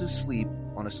while he was asleep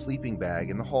on a sleeping bag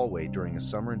in the hallway during a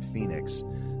summer in Phoenix,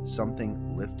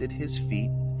 something lifted his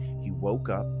feet. He woke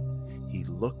up, he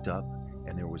looked up,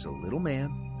 and there was a little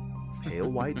man,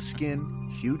 pale white skin,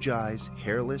 huge eyes,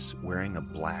 hairless, wearing a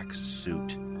black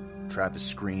suit. Travis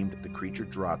screamed, the creature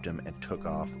dropped him, and took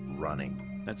off running.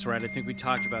 That's right. I think we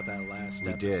talked about that last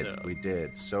episode. We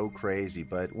did. So crazy.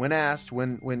 But when asked,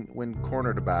 when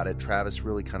cornered about it, Travis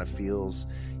really kind of feels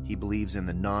he believes in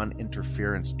the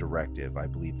non-interference directive. I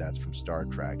believe that's from Star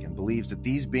Trek, and believes that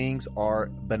these beings are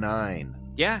benign.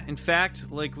 Yeah, in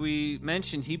fact, like we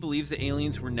mentioned, he believes the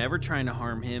aliens were never trying to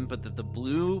harm him, but that the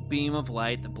blue beam of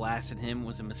light that blasted him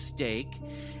was a mistake,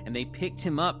 and they picked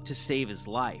him up to save his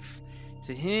life.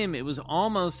 To him, it was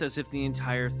almost as if the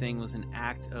entire thing was an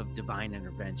act of divine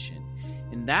intervention.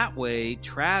 In that way,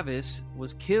 Travis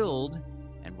was killed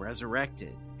and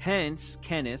resurrected. Hence,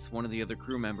 Kenneth, one of the other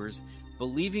crew members,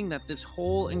 believing that this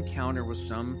whole encounter was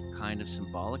some kind of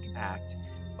symbolic act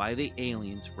by the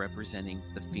aliens representing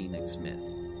the Phoenix myth.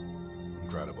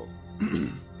 Incredible.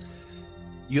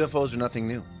 UFOs are nothing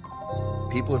new.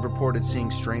 People have reported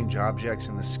seeing strange objects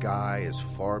in the sky as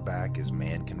far back as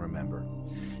man can remember.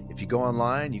 If you go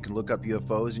online, you can look up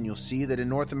UFOs and you'll see that in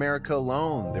North America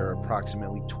alone, there are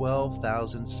approximately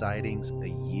 12,000 sightings a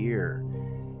year.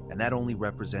 And that only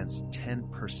represents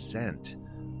 10%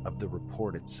 of the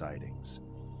reported sightings.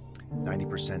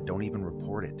 90% don't even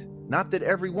report it. Not that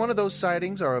every one of those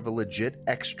sightings are of a legit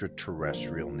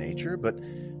extraterrestrial nature, but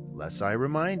lest I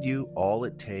remind you, all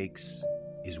it takes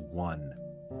is one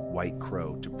white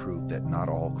crow to prove that not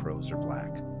all crows are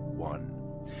black. One.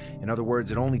 In other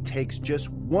words, it only takes just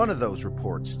one of those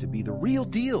reports to be the real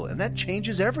deal, and that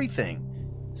changes everything.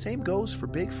 Same goes for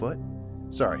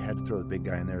Bigfoot. Sorry, had to throw the big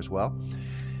guy in there as well.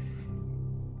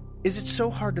 Is it so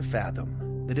hard to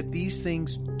fathom that if these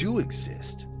things do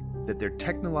exist, that their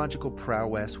technological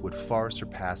prowess would far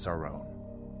surpass our own?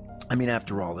 I mean,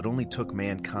 after all, it only took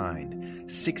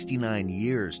mankind 69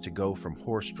 years to go from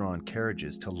horse-drawn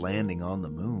carriages to landing on the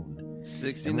moon.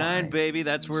 69, baby.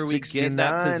 That's where we get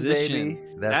that position. Baby.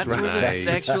 That's right. Where the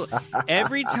sexual.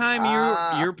 Every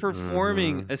time you're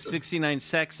performing a 69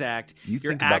 sex act,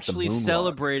 you're actually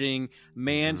celebrating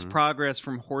man's progress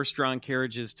from horse-drawn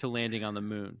carriages to landing on the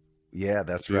moon. Yeah,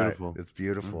 that's beautiful. Right. It's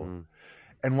beautiful. Mm-hmm.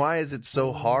 And why is it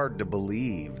so hard to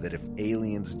believe that if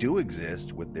aliens do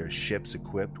exist with their ships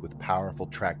equipped with powerful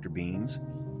tractor beams,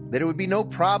 that it would be no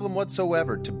problem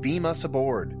whatsoever to beam us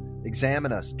aboard,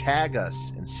 examine us, tag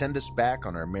us, and send us back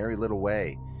on our merry little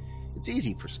way? It's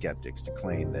easy for skeptics to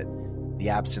claim that the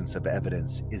absence of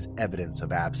evidence is evidence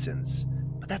of absence,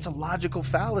 but that's a logical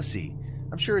fallacy.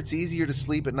 I'm sure it's easier to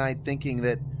sleep at night thinking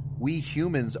that we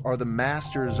humans are the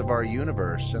masters of our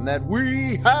universe and that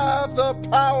we have the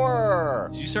power.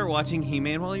 Did you start watching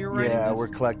He-Man while you were writing this? This? We're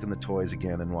collecting the toys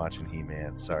again and watching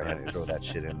He-Man. Sorry, I had to throw that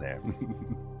shit in there.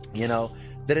 You know,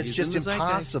 that it's just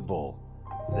impossible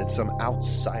that some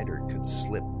outsider could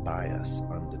slip by us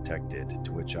undetected,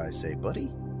 to which I say,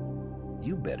 buddy,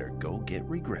 you better go get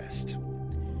regressed.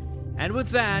 And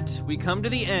with that, we come to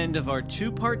the end of our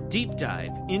two-part deep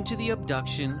dive into the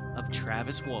abduction of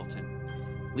Travis Walton,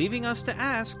 leaving us to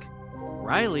ask,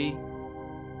 Riley,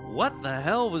 what the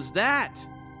hell was that?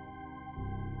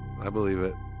 I believe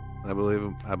it. I believe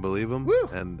him. I believe him. Woo!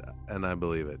 And I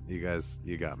believe it. You guys,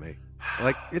 you got me.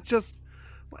 Like, it's just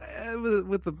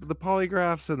with the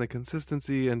polygraphs and the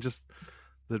consistency and just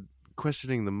the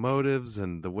questioning the motives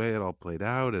and the way it all played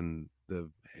out and the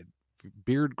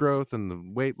beard growth and the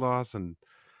weight loss, and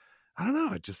I don't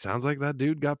know, it just sounds like that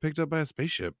dude got picked up by a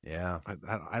spaceship. Yeah.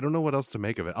 I don't know what else to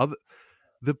make of it.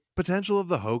 The potential of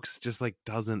the hoax just like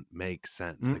doesn't make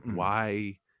sense. Like,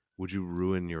 why would you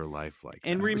ruin your life like that?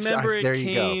 And remember, there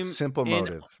you go. Simple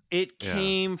motive. It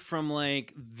came from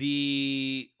like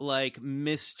the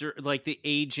the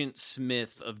Agent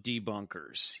Smith of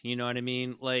debunkers. You know what I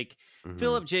mean? Like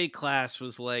Philip J. Klass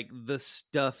was like the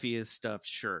stuffiest stuffed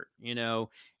shirt, you know,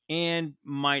 and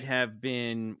might have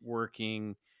been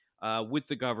working with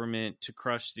the government to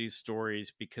crush these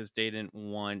stories because they didn't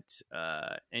want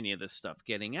any of this stuff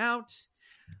getting out.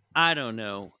 I don't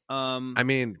know. I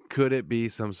mean, could it be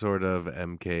some sort of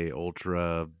MK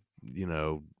Ultra, you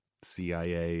know,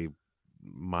 CIA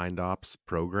mind ops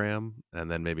program, and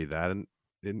then maybe that,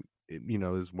 you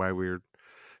know, is why we're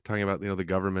talking about, you know, the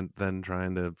government then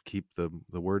trying to keep the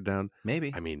word down?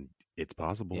 Maybe. I mean, it's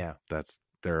possible. Yeah,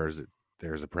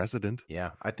 there's a precedent.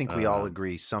 Yeah, I think we all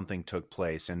agree something took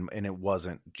place, and it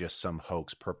wasn't just some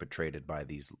hoax perpetrated by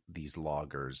these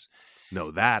loggers. No,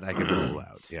 that I can rule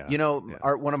out. Yeah, you know,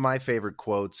 one of my favorite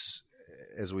quotes,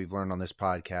 as we've learned on this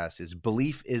podcast, is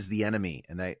 "Belief is the enemy,"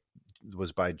 and that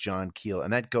was by John Keel,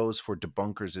 and that goes for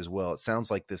debunkers as well. It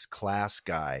sounds like this Klass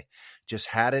guy just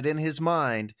had it in his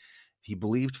mind. He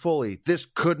believed fully, this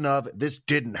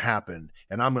didn't happen,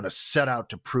 and I'm going to set out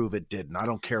to prove it didn't. I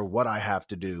don't care what I have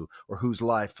to do or whose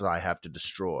life I have to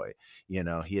destroy. You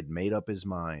know, he had made up his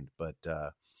mind, but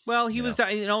well, he was,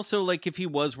 and also like if he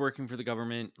was working for the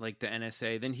government, like the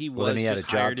NSA, then he was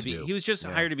just hired to be. He was just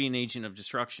hired to be an agent of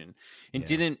destruction, and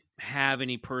didn't have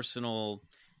any personal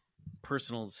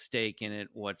stake in it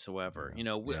whatsoever. You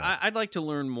know, I'd like to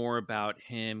learn more about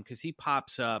him because he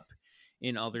pops up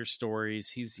in other stories.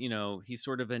 He's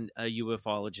sort of a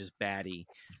ufologist baddie.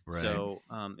 Right. So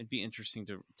it'd be interesting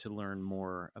to learn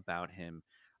more about him.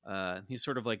 He's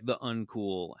sort of like the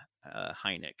uncool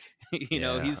Hynek.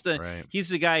 He's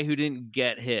the guy who didn't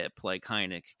get hip like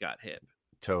Hynek got hip.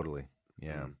 Totally.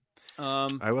 Yeah.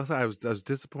 I was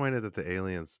disappointed that the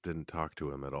aliens didn't talk to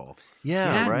him at all.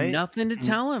 Yeah, right. Nothing to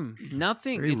tell him.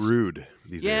 Nothing. Very rude.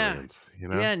 These aliens.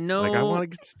 Yeah. No. Like, I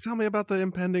want to tell me about the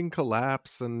impending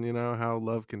collapse and how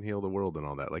love can heal the world and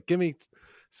all that. Like, give me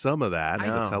some of that.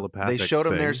 The telepathic. They showed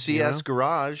him their thing, CS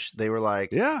garage. They were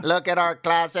like, "Yeah, look at our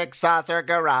classic saucer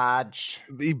garage."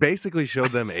 He basically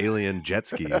showed them alien jet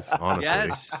skis. Honestly,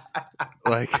 yes,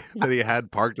 like that he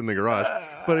had parked in the garage,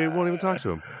 but he won't even talk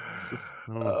to him.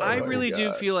 I really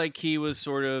do feel like he was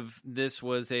this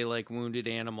was a like wounded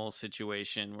animal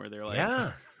situation where they're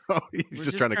like, he's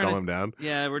just trying to calm him down.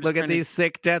 Yeah, we're just look at these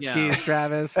sick jet skis,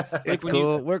 Travis. It's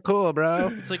cool. We're cool,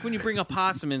 bro. It's like when you bring a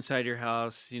possum inside your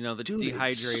house, that's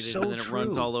dehydrated and then it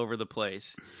runs all over the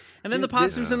place. And then the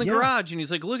possum's in the garage, and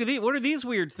he's like, "Look at these! What are these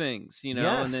weird things?" And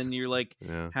then you're like,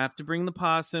 "Have to bring the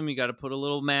possum. You got to put a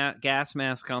little gas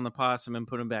mask on the possum and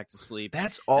put him back to sleep."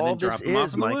 That's all this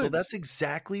is, Michael. That's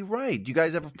exactly right. You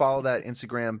guys ever follow that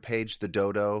Instagram page, The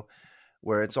Dodo,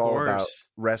 where it's all about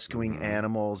rescuing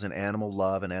animals and animal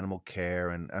love and animal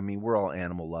care? And I mean, we're all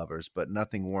animal lovers, but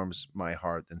nothing warms my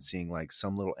heart than seeing like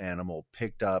some little animal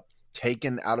picked up,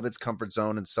 taken out of its comfort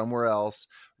zone and somewhere else,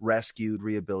 rescued,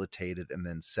 rehabilitated, and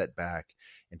then set back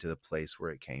into the place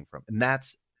where it came from. And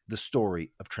that's the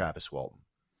story of Travis Walton.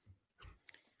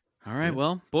 All right.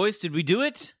 Well, boys, did we do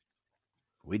it?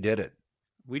 We did it.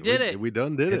 We did it. We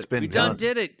done did it. It's been we done.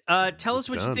 Did it. Tell us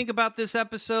what you think about this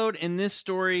episode and this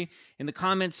story in the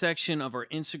comment section of our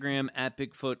Instagram at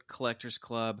Bigfoot Collectors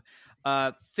Club.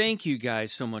 Thank you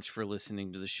guys so much for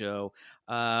listening to the show.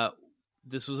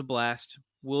 This was a blast.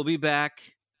 We'll be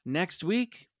back next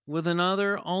week with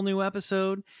another all-new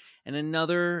episode and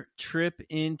another trip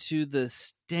into the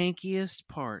stankiest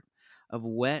part of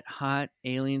Wet Hot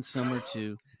Alien Summer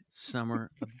 2,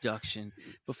 Summer Abduction.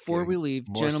 Before we leave,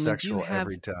 more gentlemen, do you have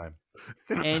every time.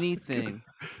 anything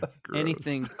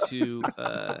to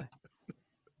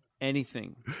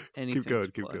anything Keep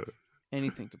going.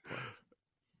 Anything to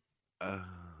plug?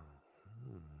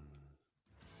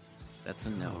 That's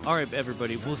a no. All right,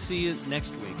 everybody. We'll see you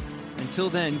next week. Until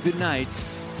then, good night.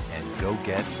 And go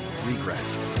get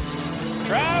regressed.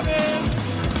 Travis!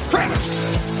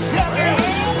 Yeah,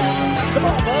 come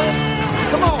on, bud.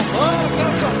 Come on, bud. I've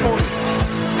got something for you.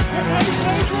 You're ready to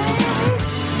say, Travis?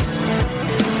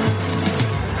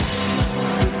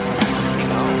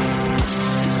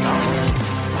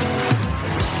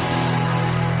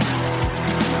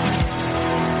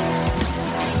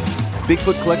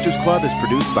 Bigfoot Collectors Club is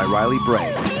produced by Riley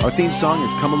Bray. Our theme song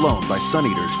is Come Alone by Sun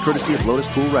Eaters, courtesy of Lotus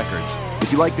Pool Records.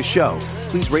 If you like the show,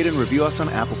 please rate and review us on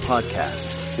Apple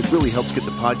Podcasts. It really helps get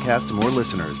the podcast to more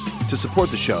listeners. To support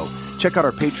the show, check out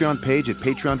our Patreon page at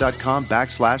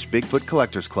patreon.com/Bigfoot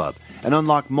Collectors Club and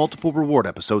unlock multiple reward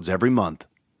episodes every month.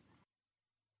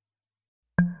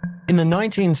 In the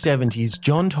 1970s,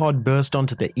 John Todd burst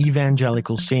onto the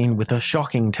evangelical scene with a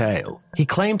shocking tale. He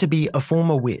claimed to be a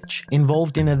former witch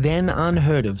involved in a then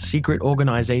unheard of secret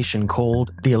organization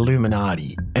called the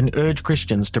Illuminati and urged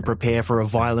Christians to prepare for a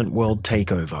violent world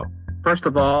takeover. First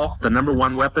of all, the number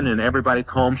one weapon in everybody's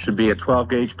home should be a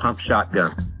 12-gauge pump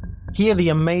shotgun. Hear the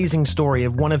amazing story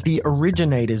of one of the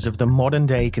originators of the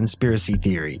modern-day conspiracy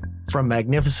theory. From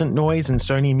Magnificent Noise and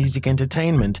Sony Music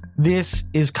Entertainment, this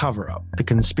is Cover Up, the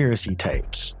Conspiracy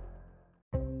Tapes.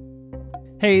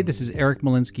 Hey, this is Eric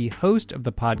Molinsky, host of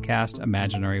the podcast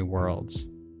Imaginary Worlds.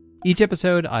 Each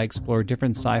episode, I explore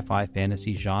different sci-fi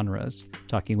fantasy genres,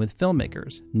 talking with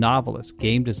filmmakers, novelists,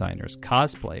 game designers,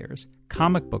 cosplayers,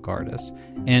 comic book artists,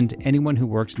 and anyone who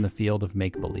works in the field of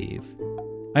make-believe.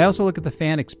 I also look at the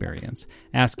fan experience,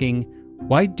 asking,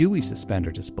 why do we suspend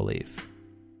our disbelief?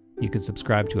 You can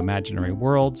subscribe to Imaginary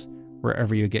Worlds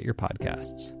wherever you get your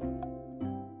podcasts.